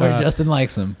 Oh, right where Justin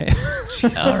likes them.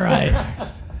 All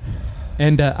right.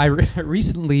 And I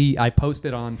recently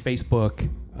posted on Facebook,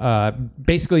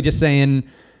 basically just saying,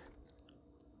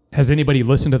 has anybody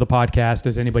listened to the podcast?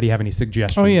 Does anybody have any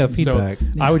suggestions? Oh, yeah, feedback. So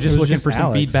I was just looking for some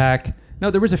Alex. feedback.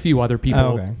 No, there was a few other people.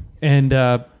 Oh, okay. And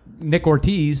Nick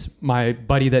Ortiz, my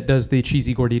buddy that does the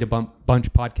Cheesy Gordita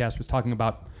Bunch podcast, was talking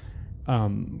about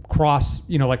cross,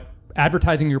 like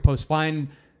advertising your post. Find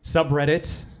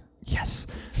subreddits, yes,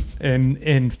 and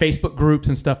Facebook groups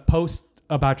and stuff. Post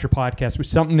about your podcast, which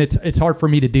is something it's hard for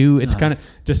me to do. It's kind of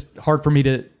just hard for me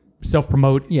to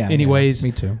self-promote anyways. Yeah,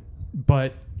 me too.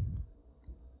 But,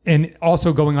 and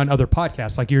also going on other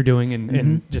podcasts like you're doing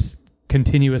and just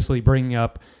continuously bringing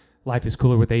up Life is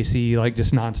Cooler with AC, like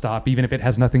just nonstop, even if it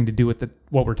has nothing to do with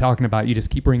what we're talking about, you just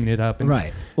keep bringing it up. And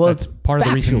right. Well, that's it's part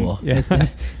factual. of the reason. Yeah.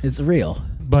 It's real.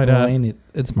 But, and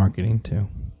it's marketing too.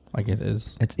 Like it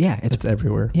is. It's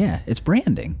everywhere. Yeah. It's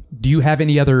branding. Do you have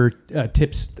any other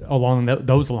tips along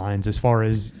those lines as far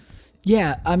as...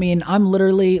 Yeah, I mean, I'm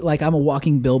literally like I'm a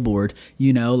walking billboard,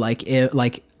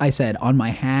 like I said, on my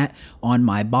hat, on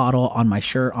my bottle, on my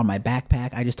shirt, on my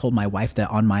backpack. I just told my wife that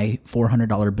on my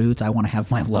 $400 boots, I want to have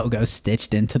my logo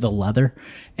stitched into the leather,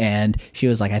 and she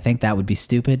was like, "I think that would be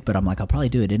stupid," but I'm like, "I'll probably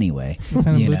do it anyway." What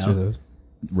kind of boots are those?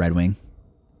 Red Wing.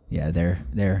 Yeah, they're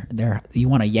you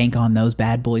want to yank on those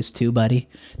bad boys too, buddy?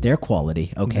 They're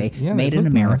quality, okay? Yeah, Made in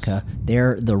America. Nice.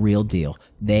 They're the real deal.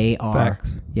 They are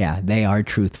Facts. Yeah, they are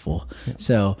truthful. Yeah.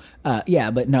 So,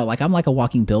 but no, like I'm like a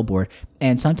walking billboard,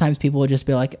 and sometimes people will just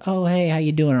be like, "Oh, hey, how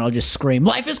you doing?" And I'll just scream,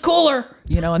 "Life is cooler."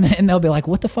 And they'll be like,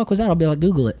 "What the fuck was that?" I'll be like,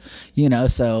 "Google it."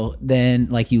 So then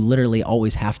like you literally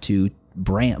always have to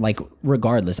brand, like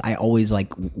regardless, I always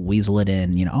like weasel it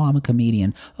in, "Oh, I'm a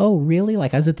comedian." "Oh, really?"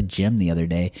 Like I was at the gym the other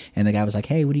day and the guy was like,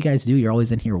 "Hey, what do you guys do? You're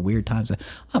always in here weird times." Like,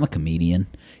 "I'm a comedian,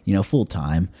 full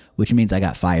time," which means I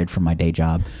got fired from my day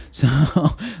job. So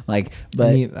like,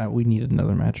 but we need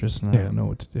another mattress and I don't know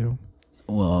what to do.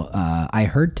 Well, I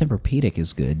heard Tempur-Pedic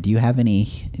is good. Do you have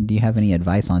any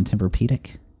advice on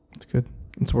Tempur-Pedic? It's good.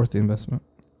 It's worth the investment.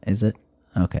 Is it?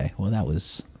 Okay. Well, that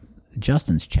was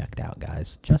Justin's checked out,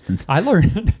 guys. I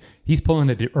learned he's pulling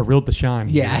a real Deshaun.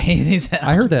 Yeah,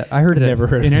 I heard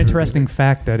an interesting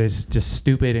fact that is just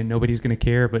stupid and nobody's going to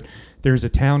care. But there's a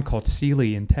town called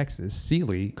Sealy in Texas.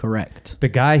 Sealy, correct. The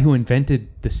guy who invented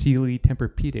the Sealy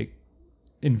Tempur-Pedic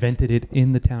invented it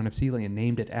in the town of Sealy and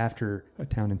named it after a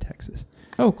town in Texas.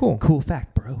 Oh, cool! Cool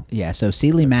fact, bro. Yeah. So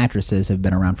Sealy mattresses have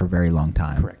been around for a very long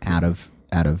time. Correct. Out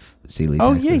of Sealy.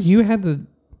 Oh Texas. yeah, you had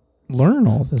learn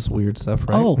all this weird stuff,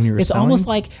 right? Oh, when you were it's selling? almost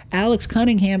like Alex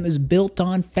Cunningham is built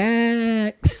on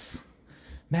facts.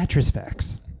 Mattress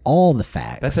facts. All the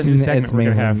facts. That's a new segment It's we're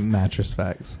going to mainly have. mattress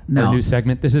facts. no, Our new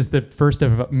segment. This is the first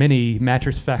of many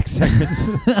mattress facts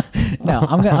segments. no.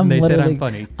 I'm They said literally. I'm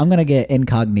funny. I'm gonna get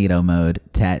incognito mode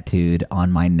tattooed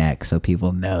on my neck so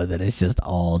people know that it's just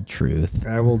all truth.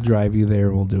 I will drive you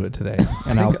there. We'll do it today,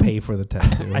 and I'll pay for the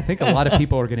tattoo. I think a lot of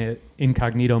people are going to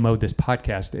incognito mode this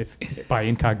podcast. If by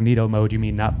incognito mode you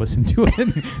mean not listen to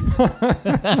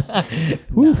it.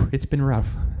 Whew, it's been rough.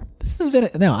 This has been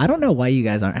no. I don't know why you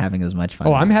guys aren't having as much fun.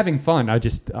 Oh, I'm having fun.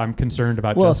 I'm concerned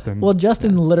about Justin. Well,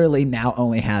 Justin literally now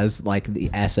only has like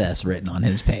the SS written on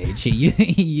his page. He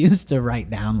used to write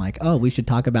down like, oh, we should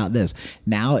talk about this.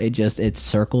 Now it's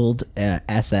circled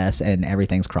SS and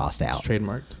everything's crossed out. It's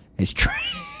trademarked. It's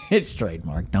it's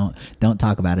trademarked. Don't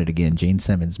talk about it again. Gene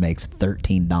Simmons makes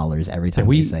 $13 every time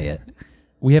we say it.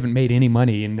 We haven't made any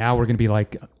money, and now we're going to be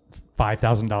like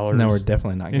 $5,000. No, we're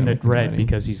definitely not in gonna the make any red money.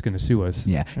 because he's going to sue us.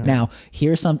 Yeah. Now,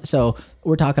 here's some. So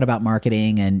we're talking about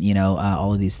marketing and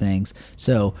all of these things.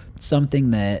 So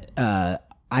something that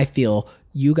I feel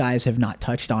you guys have not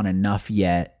touched on enough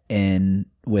yet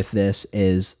with this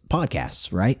is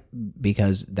podcasts, right?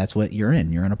 Because that's what you're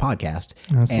in. You're in a podcast.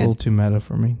 That's a And- little too meta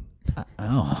for me.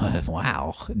 Oh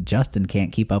wow! Justin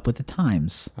can't keep up with the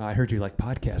times. I heard you like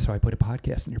podcasts, so I put a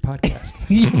podcast in your podcast.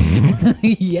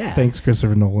 Yeah. Thanks,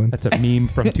 Christopher Nolan. That's a meme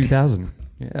from 2000.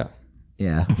 Yeah.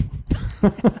 Yeah.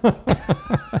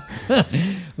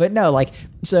 But no, like,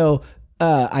 so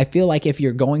I feel like if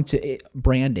you're going to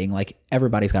branding, like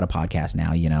everybody's got a podcast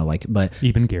now, like, but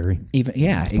Even Gary. even,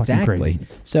 yeah, fucking exactly. crazy.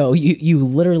 So you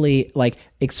literally like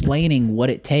explaining what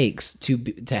it takes to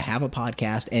have a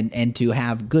podcast and to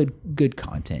have good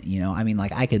content, I mean,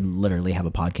 like I could literally have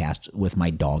a podcast with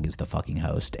my dog as the fucking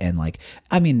host. And like,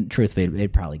 I mean, truthfully,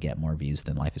 it'd probably get more views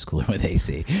than Life is Cooler with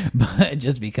AC, but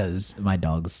just because my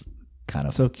dog's kind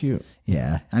of, So cute.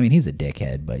 yeah. I mean, he's a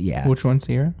dickhead, but yeah. Which one,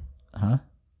 Sierra? Huh?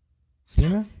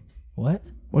 Sierra? What?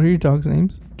 What are your dogs'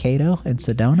 names? Cato and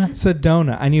Sedona?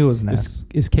 Sedona. I knew it was an S.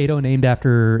 Is Kato named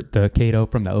after the Kato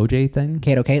from the OJ thing?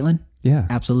 Cato Caitlin? Yeah.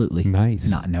 Absolutely. Nice.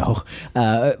 Not no.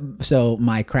 So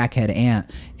my crackhead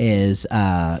aunt is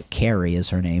Carrie is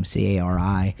her name,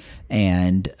 Cari,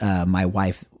 and my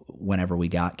wife. Whenever we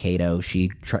got Cato,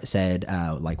 she said,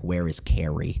 like, where is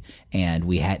Carrie? And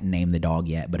we hadn't named the dog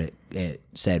yet, but it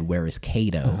said, where is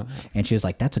Cato? And she was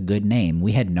like, that's a good name.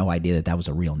 We had no idea that was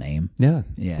a real name. Yeah.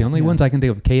 Yeah. The only ones I can think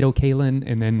of, Kato Kalin,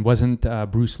 and then wasn't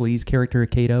Bruce Lee's character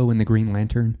Kato in the Green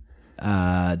Lantern?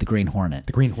 The Green Hornet.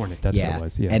 The Green Hornet, that's what it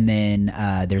was. Yeah. And then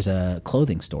there's a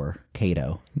clothing store,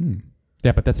 Cato.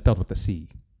 Yeah, but that's spelled with a C,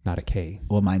 not a K.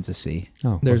 Well, mine's a C.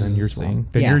 Oh, There's well, then a yours C. wrong.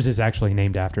 Then Yeah. yours is actually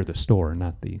named after the store,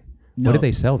 not the... No. What do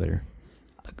they sell there?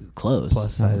 Clothes.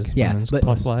 Plus size. Yeah, women's but-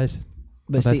 Plus Lies?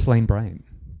 But Oh, that's see, Lane Bryant.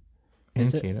 and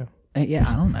is it- Kato. yeah,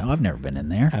 I don't know. I've never been in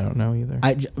there. I don't know either.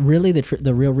 Really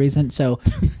the real reason. So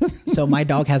my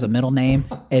dog has a middle name.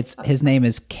 His name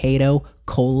is Cato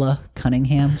Cola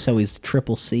Cunningham. So he's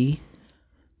triple C.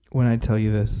 When I tell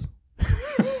you this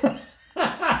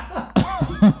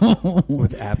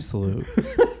with absolute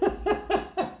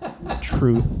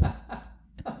truth,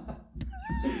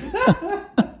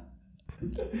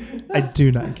 I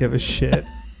do not give a shit.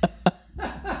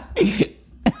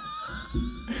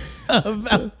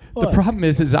 The problem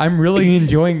is I'm really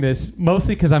enjoying this,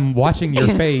 mostly because I'm watching your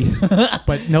face,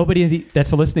 but nobody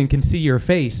that's listening can see your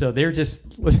face, so they're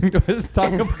just listening to us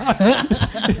talk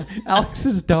about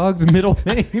Alex's dog's middle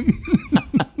name.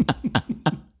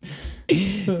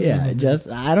 Yeah, just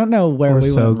I don't know where We're we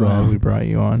so went glad wrong. we brought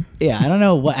you on. Yeah, I don't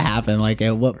know what happened. Like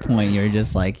at what point you're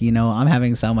just like, I'm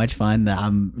having so much fun that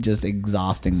I'm just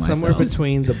exhausting myself. Somewhere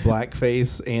between the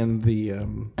blackface and the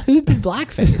Who did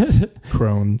blackface?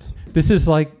 Crohn's. This is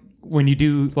like when you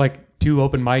do like 2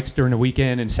 open mics during the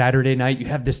weekend, and Saturday night you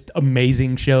have this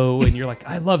amazing show and you're like,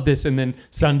 I love this, and then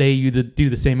Sunday you do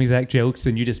the same exact jokes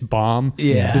and you just bomb.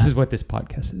 Yeah. This is what this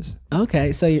podcast is.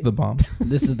 Okay, so It's the bomb.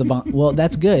 this is the bomb. Well,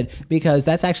 that's good because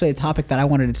that's actually a topic that I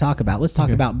wanted to talk about. Let's talk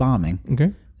about bombing.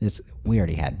 Okay. We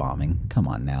already had bombing. Come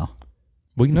on now.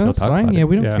 We can No, still it's talk fine. about Yeah, it.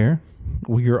 we don't care.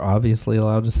 We're obviously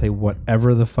allowed to say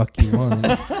whatever the fuck you want.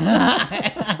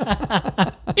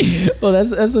 Well,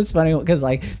 that's what's funny because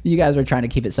like you guys were trying to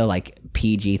keep it so like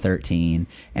PG-13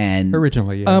 and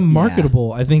Originally, yeah.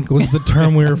 Marketable, I think, was the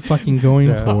term we were fucking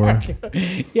going for.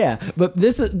 yeah, but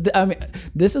this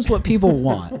is what people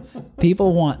want.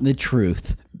 People want the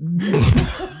truth.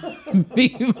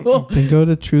 People, Then go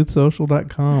to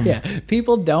truthsocial.com. yeah,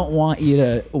 people don't want you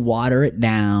to water it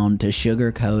down, to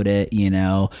sugarcoat it.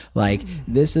 Like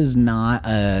this is not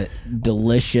a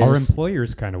delicious. Our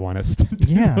employers kind of want us to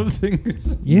do those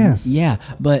things. Yes. Yeah,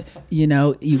 but you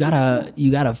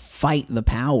gotta fight the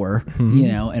power,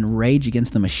 and rage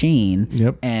against the machine.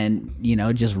 Yep. And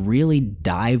just really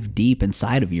dive deep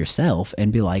inside of yourself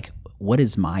and be like, what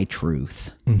is my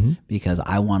truth? Because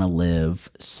I want to live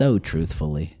so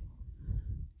truthfully.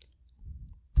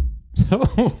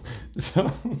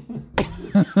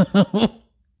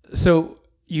 So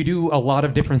you do a lot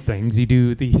of different things. You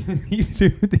do the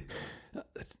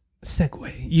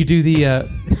segue. You do the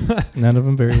None of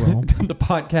them very well. the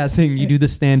podcasting. You do the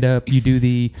stand up. You do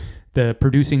the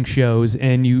producing shows,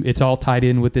 and it's all tied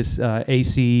in with this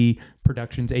AC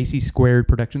Productions, AC Squared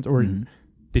Productions, or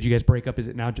did you guys break up? Is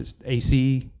it now just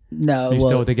AC? No, Are you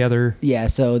still together? Yeah,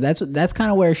 so that's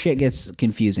kind of where shit gets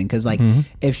confusing because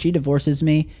if she divorces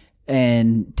me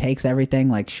and takes everything,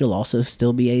 like she'll also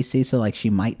still be AC, so like she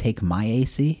might take my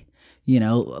AC,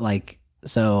 like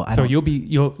so.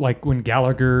 You'll like when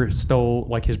Gallagher stole,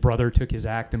 like his brother took his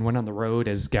act and went on the road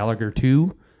as Gallagher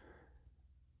 2.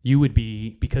 You would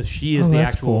be, because she is the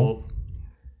actual.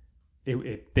 Cool.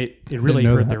 It really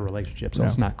hurt their relationship, so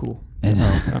it's not cool.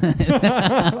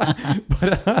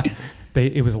 But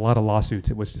it was a lot of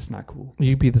lawsuits. It was just not cool.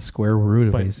 You'd be the square root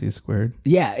of AC squared.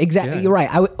 Yeah, exactly. Yeah. You're right.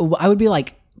 I would be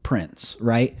like Prince,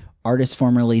 right? Artist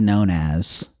formerly known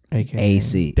as AKA.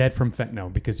 AC. Dead from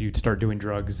fentanyl, because you'd start doing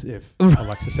drugs if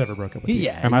Alexis ever broke up with you.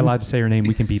 Yeah. Am I allowed to say her name?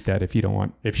 We can beat that if you don't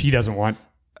want. If she doesn't want.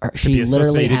 She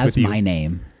literally has my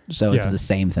name, so it's the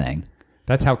same thing.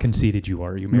 That's how conceited you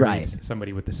are. You married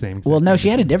somebody with the same. Well, no, she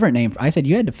had a different name. I said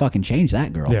you had to fucking change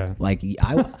that, girl. Yeah. Like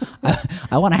I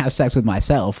want to have sex with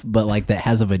myself, but like that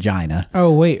has a vagina.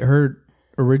 Oh wait, her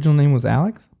original name was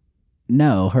Alex?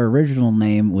 No, her original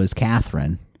name was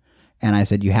Catherine, and I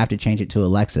said you have to change it to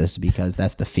Alexis because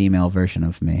that's the female version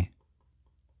of me.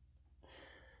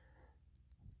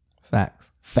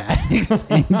 Facts.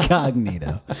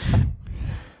 Incognito.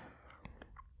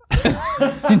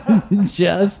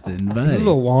 Justin, buddy. This is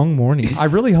a long morning. I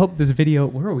really hope this video.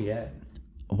 Where are we at?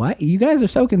 Why you guys are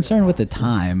so concerned with the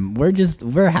time?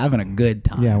 We're having a good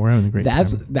time. Yeah, we're having a great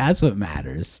time. That's what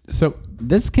matters. So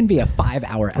this can be a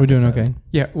 5-hour episode. We're doing okay.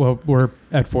 Yeah, well, we're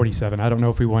at 47. I don't know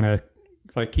if we want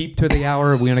to keep to the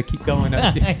hour. We want to keep going.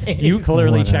 You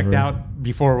clearly checked out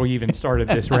before we even started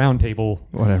this roundtable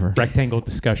rectangle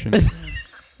discussion.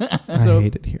 I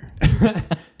hate it here.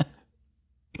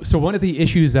 So one of the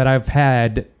issues that I've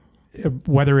had,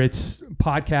 whether it's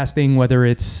podcasting, whether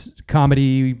it's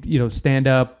comedy,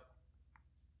 stand-up,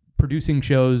 producing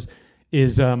shows,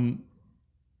 is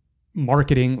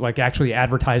marketing, like actually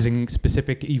advertising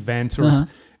specific events. Or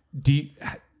do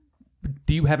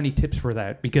you have any tips for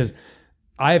that? Because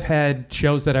I've had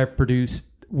shows that I've produced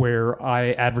where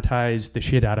I advertise the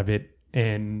shit out of it,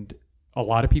 and a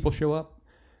lot of people show up.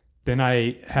 Then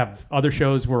I have other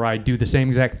shows where I do the same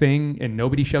exact thing and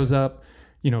nobody shows up.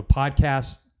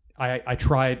 Podcasts, I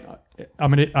tried.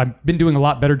 I've been doing a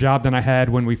lot better job than I had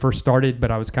when we first started, but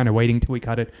I was kind of waiting till we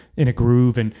cut it in a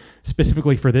groove, and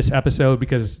specifically for this episode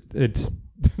because it's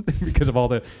because of all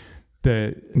the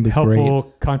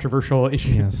helpful, controversial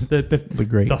issues, the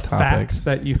great topics, facts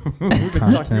that you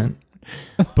content.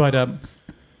 But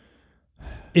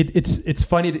it's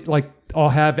funny to, I'll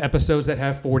have episodes that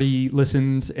have 40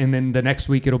 listens, and then the next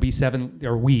week it'll be 7.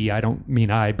 Or I don't mean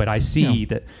but I see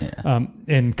that. Yeah.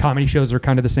 And comedy shows are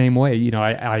kind of the same way.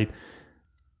 I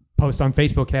post on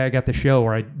Facebook, hey, I got the show,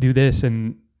 or I do this,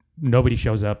 and nobody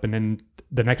shows up, and then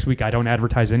the next week I don't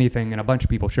advertise anything, and a bunch of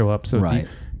people show up. So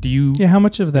do you? Yeah, how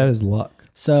much of that is luck?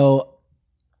 So,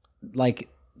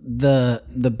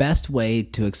 the best way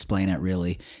to explain it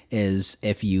really is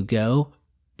if you go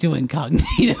to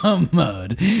incognito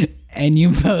mode and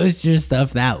you post your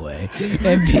stuff that way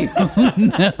and people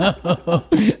know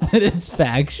that it's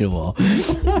factual,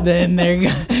 then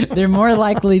they're more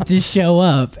likely to show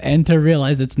up and to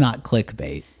realize it's not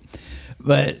clickbait.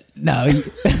 But no,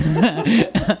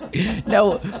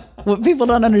 what people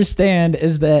don't understand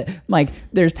is that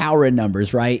there's power in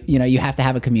numbers, right? You have to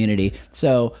have a community.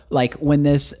 So when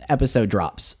this episode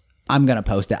drops, I'm going to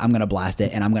post it, I'm going to blast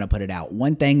it, and I'm going to put it out.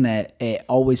 One thing that it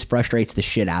always frustrates the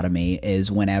shit out of me is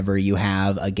whenever you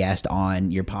have a guest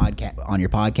on your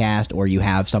podcast, or you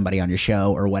have somebody on your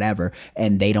show or whatever,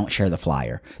 and they don't share the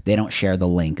flyer. They don't share the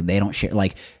link. They don't share,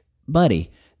 buddy,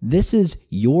 this is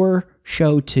your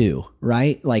show too,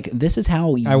 right? This is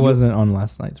how I wasn't on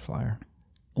last night's flyer.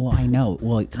 Well, I know.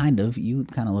 Well, you kind of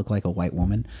look like a white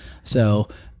woman. So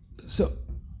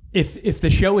if the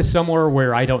show is somewhere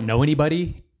where I don't know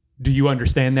anybody, do you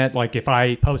understand that? Like if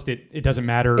I post it, it doesn't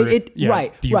matter.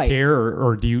 Right. Do you care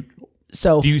or do you?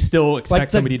 So do you still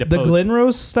expect somebody to the post? Glen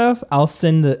Rose stuff? I'll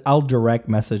direct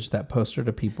message that poster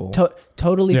to people.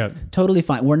 Totally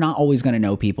fine. We're not always going to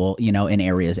know people, in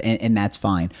areas, and that's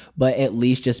fine. But at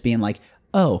least just being like,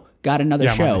 oh, got another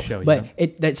I'm on show. the show,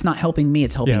 But that's not helping me.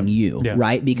 It's helping you,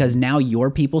 right? Because now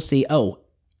your people see, oh,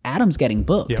 Adam's getting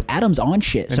booked. Yep. Adam's on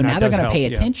shit. So And now that they're does going to pay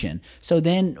help, attention. So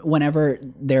then whenever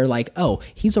they're like, oh,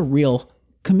 he's a real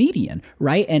comedian,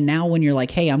 right? And now when you're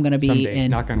like, hey, I'm going to be someday,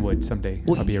 knock on wood, someday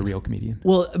I'll be a real comedian.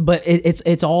 Well, but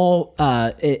it's all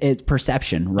it's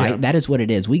perception, right? Yeah. That is what it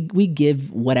is. We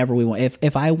give whatever we want.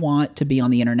 If I want to be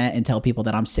on the internet and tell people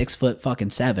that I'm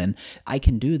 6'7", I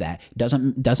can do that.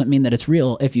 Doesn't mean that it's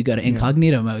real. If you go to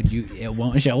incognito mode, it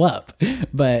won't show up.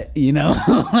 But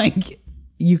like.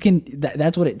 You can.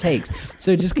 That's what it takes.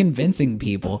 So just convincing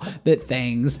people that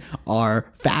things are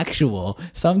factual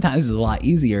sometimes is a lot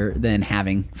easier than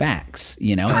having facts.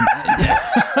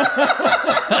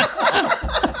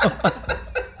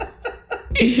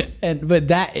 But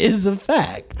that is a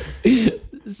fact.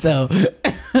 So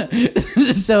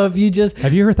if you just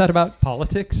have you ever thought about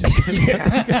politics? I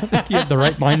think you have the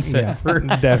right mindset for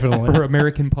definitely for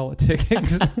American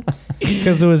politics.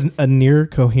 Because it was a near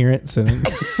coherent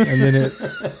sentence, and then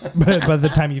but by the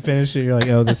time you finish it, you're like,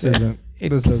 oh, this doesn't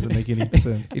make any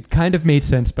sense. It kind of made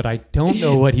sense, but I don't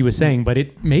know what he was saying. But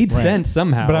it made sense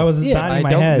somehow. But I was nodding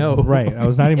my head. Know. Right, I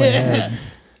was nodding my head.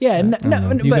 Yeah,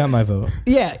 You got my vote.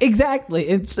 Yeah,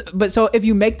 exactly. But so if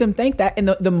you make them think that, and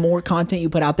the more content you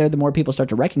put out there, the more people start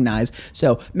to recognize.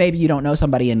 So maybe you don't know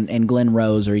somebody in Glen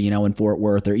Rose or in Fort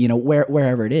Worth or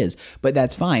wherever it is, but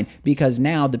that's fine because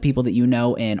now the people that you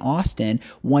know in Austin,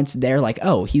 once they're like,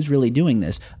 oh, he's really doing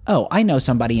this. Oh, I know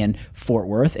somebody in Fort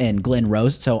Worth and Glen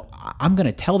Rose, so I'm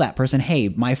gonna tell that person, hey,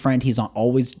 my friend, he's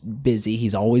always busy,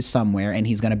 he's always somewhere, and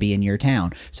he's gonna be in your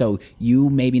town. So you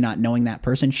maybe not knowing that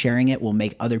person, sharing it will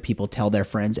make other people tell their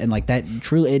friends, and like that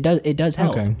truly it does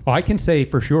help. Okay. Well, I can say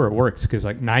for sure it works because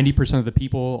like 90% of the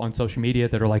people on social media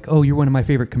that are like, oh, you're one of my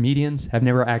favorite comedians, have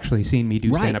never actually seen me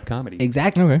do stand-up comedy.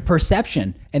 Exactly. Okay.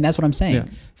 Perception, and that's what I'm saying. Yeah.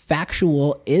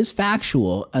 Factual is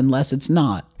factual unless it's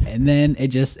not, and then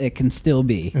it can still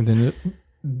be. And then it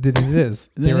is.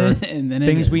 There are and then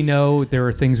things we know, there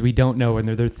are things we don't know, and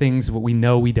there are things what we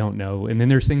know we don't know, and then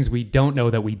there's things we don't know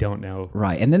that we don't know.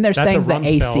 Right, and then there's That's things that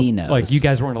AC knows. Like you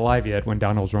guys weren't alive yet when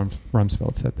Donald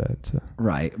Rumsfeld said that. So.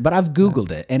 Right, but I've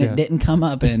Googled it, and it didn't come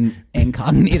up in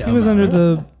incognito. He was under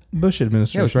the Bush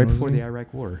administration. Yeah, it was right before wasn't the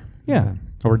Iraq War. Yeah.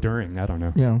 Or during, I don't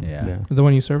know. he? Yeah. Yeah. The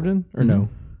one you served in, or no?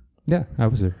 Yeah, I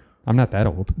was there. I'm not that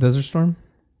old. Desert Storm.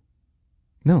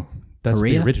 No, that's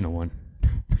Korea? the original one.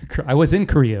 I was in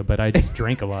Korea, but I just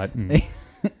drank a lot and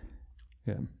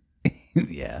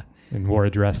Yeah. and wore a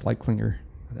dress like Klinger.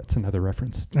 That's another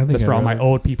reference. I think That's for all my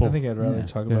old people. I think I'd rather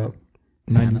talk Yeah. about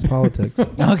 90s politics.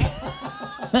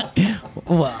 Okay.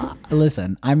 Well,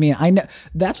 listen. I mean, I know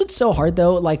that's what's so hard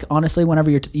though. Like honestly,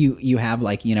 whenever you have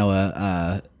like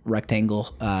a rectangle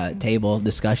table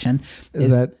discussion,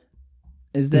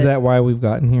 Is that why we've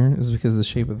gotten here? Is because of the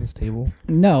shape of this table?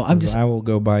 No, I will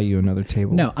go buy you another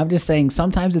table. No, I'm just saying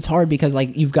sometimes it's hard because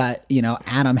like you've got,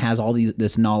 Adam has all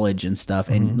this knowledge and stuff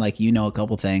and like a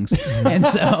couple things. And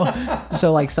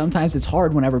so like sometimes it's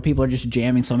hard whenever people are just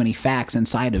jamming so many facts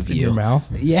inside of you. Your mouth?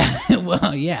 Yeah.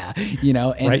 Well, yeah.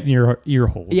 And right in your ear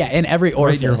holes. yeah, in every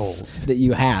Right in your orifice holes. that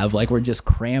you have, like we're just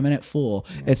cramming it full.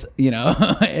 It's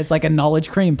it's like a knowledge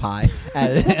cream pie,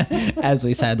 as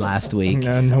we said last week.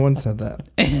 No one said that.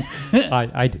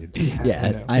 I did.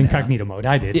 Yeah, I know. Incognito mode.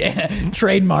 I did. Yeah,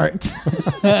 trademarked.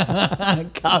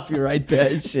 Copyright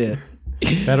that shit.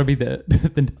 That'll be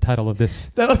the title of this.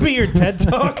 That'll be your TED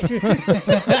Talk.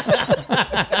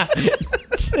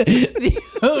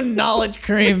 The knowledge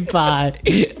cream pie.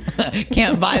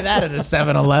 Can't buy that at a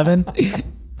 7-Eleven.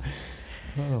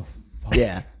 Oh,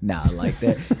 Yeah, no, like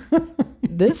that.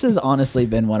 This has honestly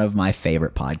been one of my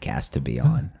favorite podcasts to be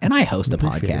on, and I host a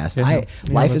podcast. Yeah.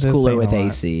 Life but is this cooler ain't with a lot.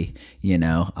 AC.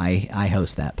 I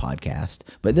host that podcast,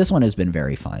 but this one has been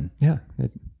very fun. yeah.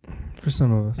 For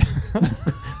some of us.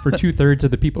 For 2/3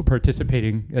 of the people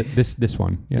participating at this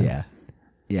one. Yeah.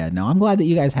 Yeah. No, I'm glad that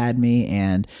you guys had me,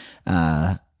 and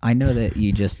I know that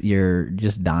you're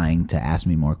just dying to ask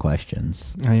me more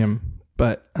questions. I am.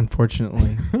 But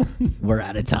unfortunately, We're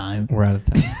out of time. we're out of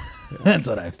time. That's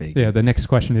what I figured. Yeah. The next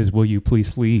question is, will you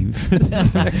please leave?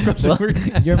 Well,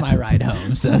 you're my ride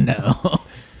home, so no. All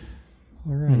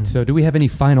right. So, do we have any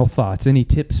final thoughts? Any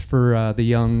tips for the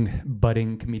young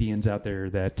budding comedians out there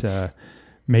that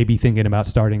may be thinking about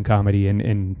starting comedy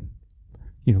and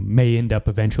may end up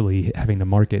eventually having to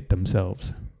market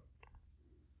themselves?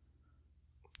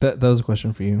 That was a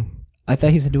question for you. I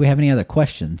thought he said, do we have any other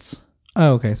questions?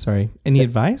 Oh, okay. Sorry. Any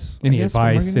advice? Any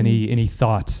advice? Any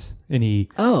thoughts? Any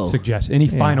suggestions? Any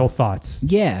final thoughts?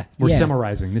 Yeah. We're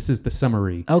summarizing. This is the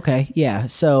summary. Okay. Yeah.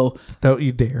 So don't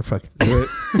you dare fucking do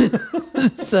it.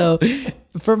 So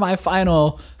for my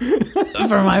final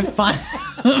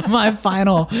my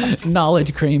final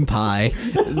knowledge cream pie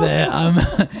that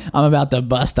I'm about to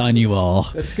bust on you all.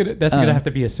 That's gonna have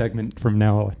to be a segment from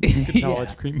now on.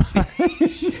 Knowledge cream pie.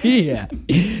 Yeah.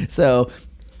 So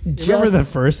remember the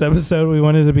first episode we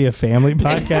wanted to be a family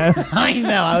podcast? I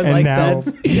know. I was and like, now,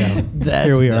 that's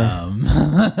here we dumb.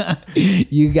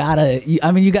 You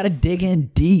gotta dig in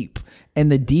deep. And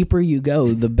the deeper you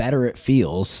go, the better it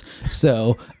feels.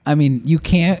 So, I mean, you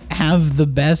can't have the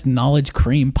best knowledge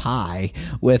cream pie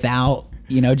without,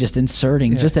 just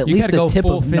inserting just at least the tip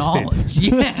of knowledge.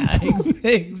 Yeah,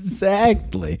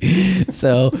 exactly.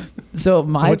 So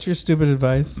what's your stupid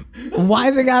advice? Why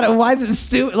is it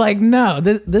stupid? Like, no,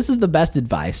 this is the best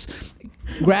advice.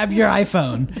 Grab your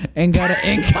iPhone and go to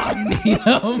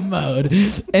incognito mode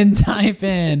and type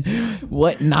in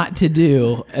what not to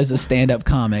do as a stand-up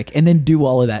comic, and then do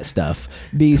all of that stuff.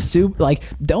 Be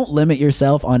don't limit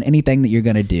yourself on anything that you're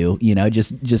gonna do.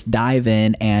 Just dive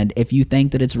in, and if you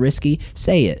think that it's risky,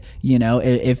 say it.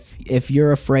 If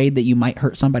you're afraid that you might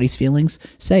hurt somebody's feelings,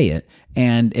 say it.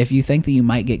 And if you think that you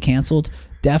might get canceled,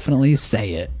 definitely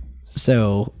say it.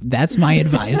 So that's my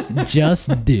advice.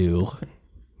 Just do.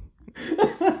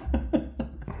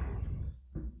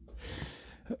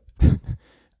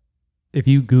 If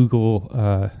you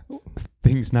Google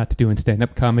things not to do in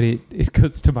stand-up comedy, it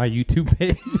goes to my YouTube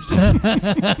page.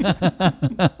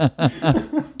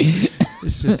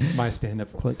 It's just my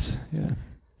stand-up clips. Yeah.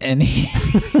 And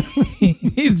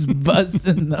he's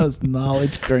busting those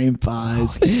knowledge cream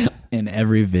pies in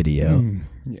every video.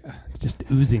 Yeah, it's just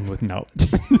oozing with knowledge.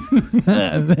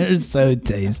 They're so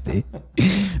tasty.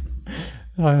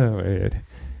 Oh, man.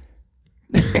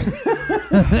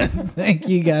 Thank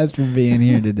you guys for being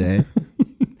here today.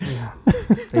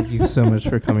 Thank you so much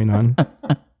for coming on. All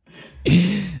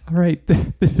right.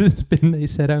 This has been They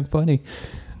Said I'm Funny.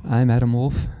 I'm Adam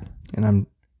Wolf. And I'm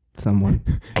someone.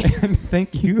 And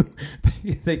thank you,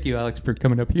 Alex, for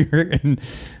coming up here and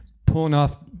pulling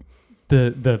off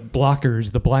the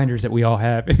blockers, the blinders that we all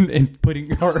have, and putting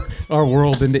our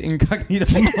world into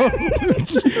incognito mode.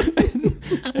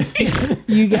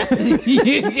 You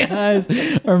guys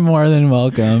are more than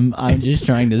welcome. I'm just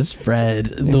trying to spread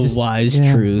the wise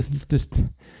truth. Just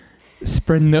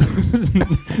spreading those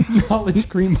knowledge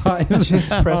cream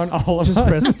pies on all of us.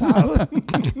 Press stop.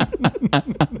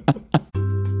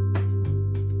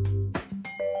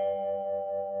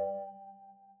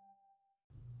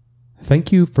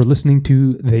 Thank you for listening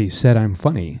to They Said I'm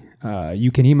Funny.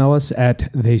 You can email us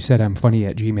at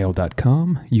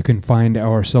theysaidimfunny@gmail.com. You can find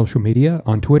our social media.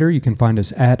 On Twitter, you can find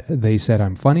us at They Said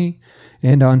I'm Funny.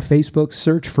 And on Facebook,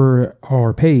 search for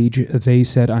our page, They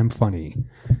Said I'm Funny.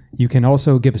 You can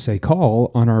also give us a call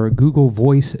on our Google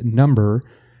Voice number.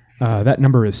 That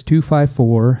number is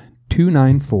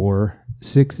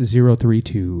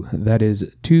 254-294-6032. That is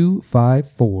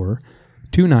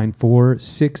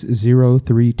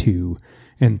 254-294-6032.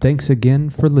 And thanks again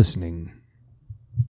for listening.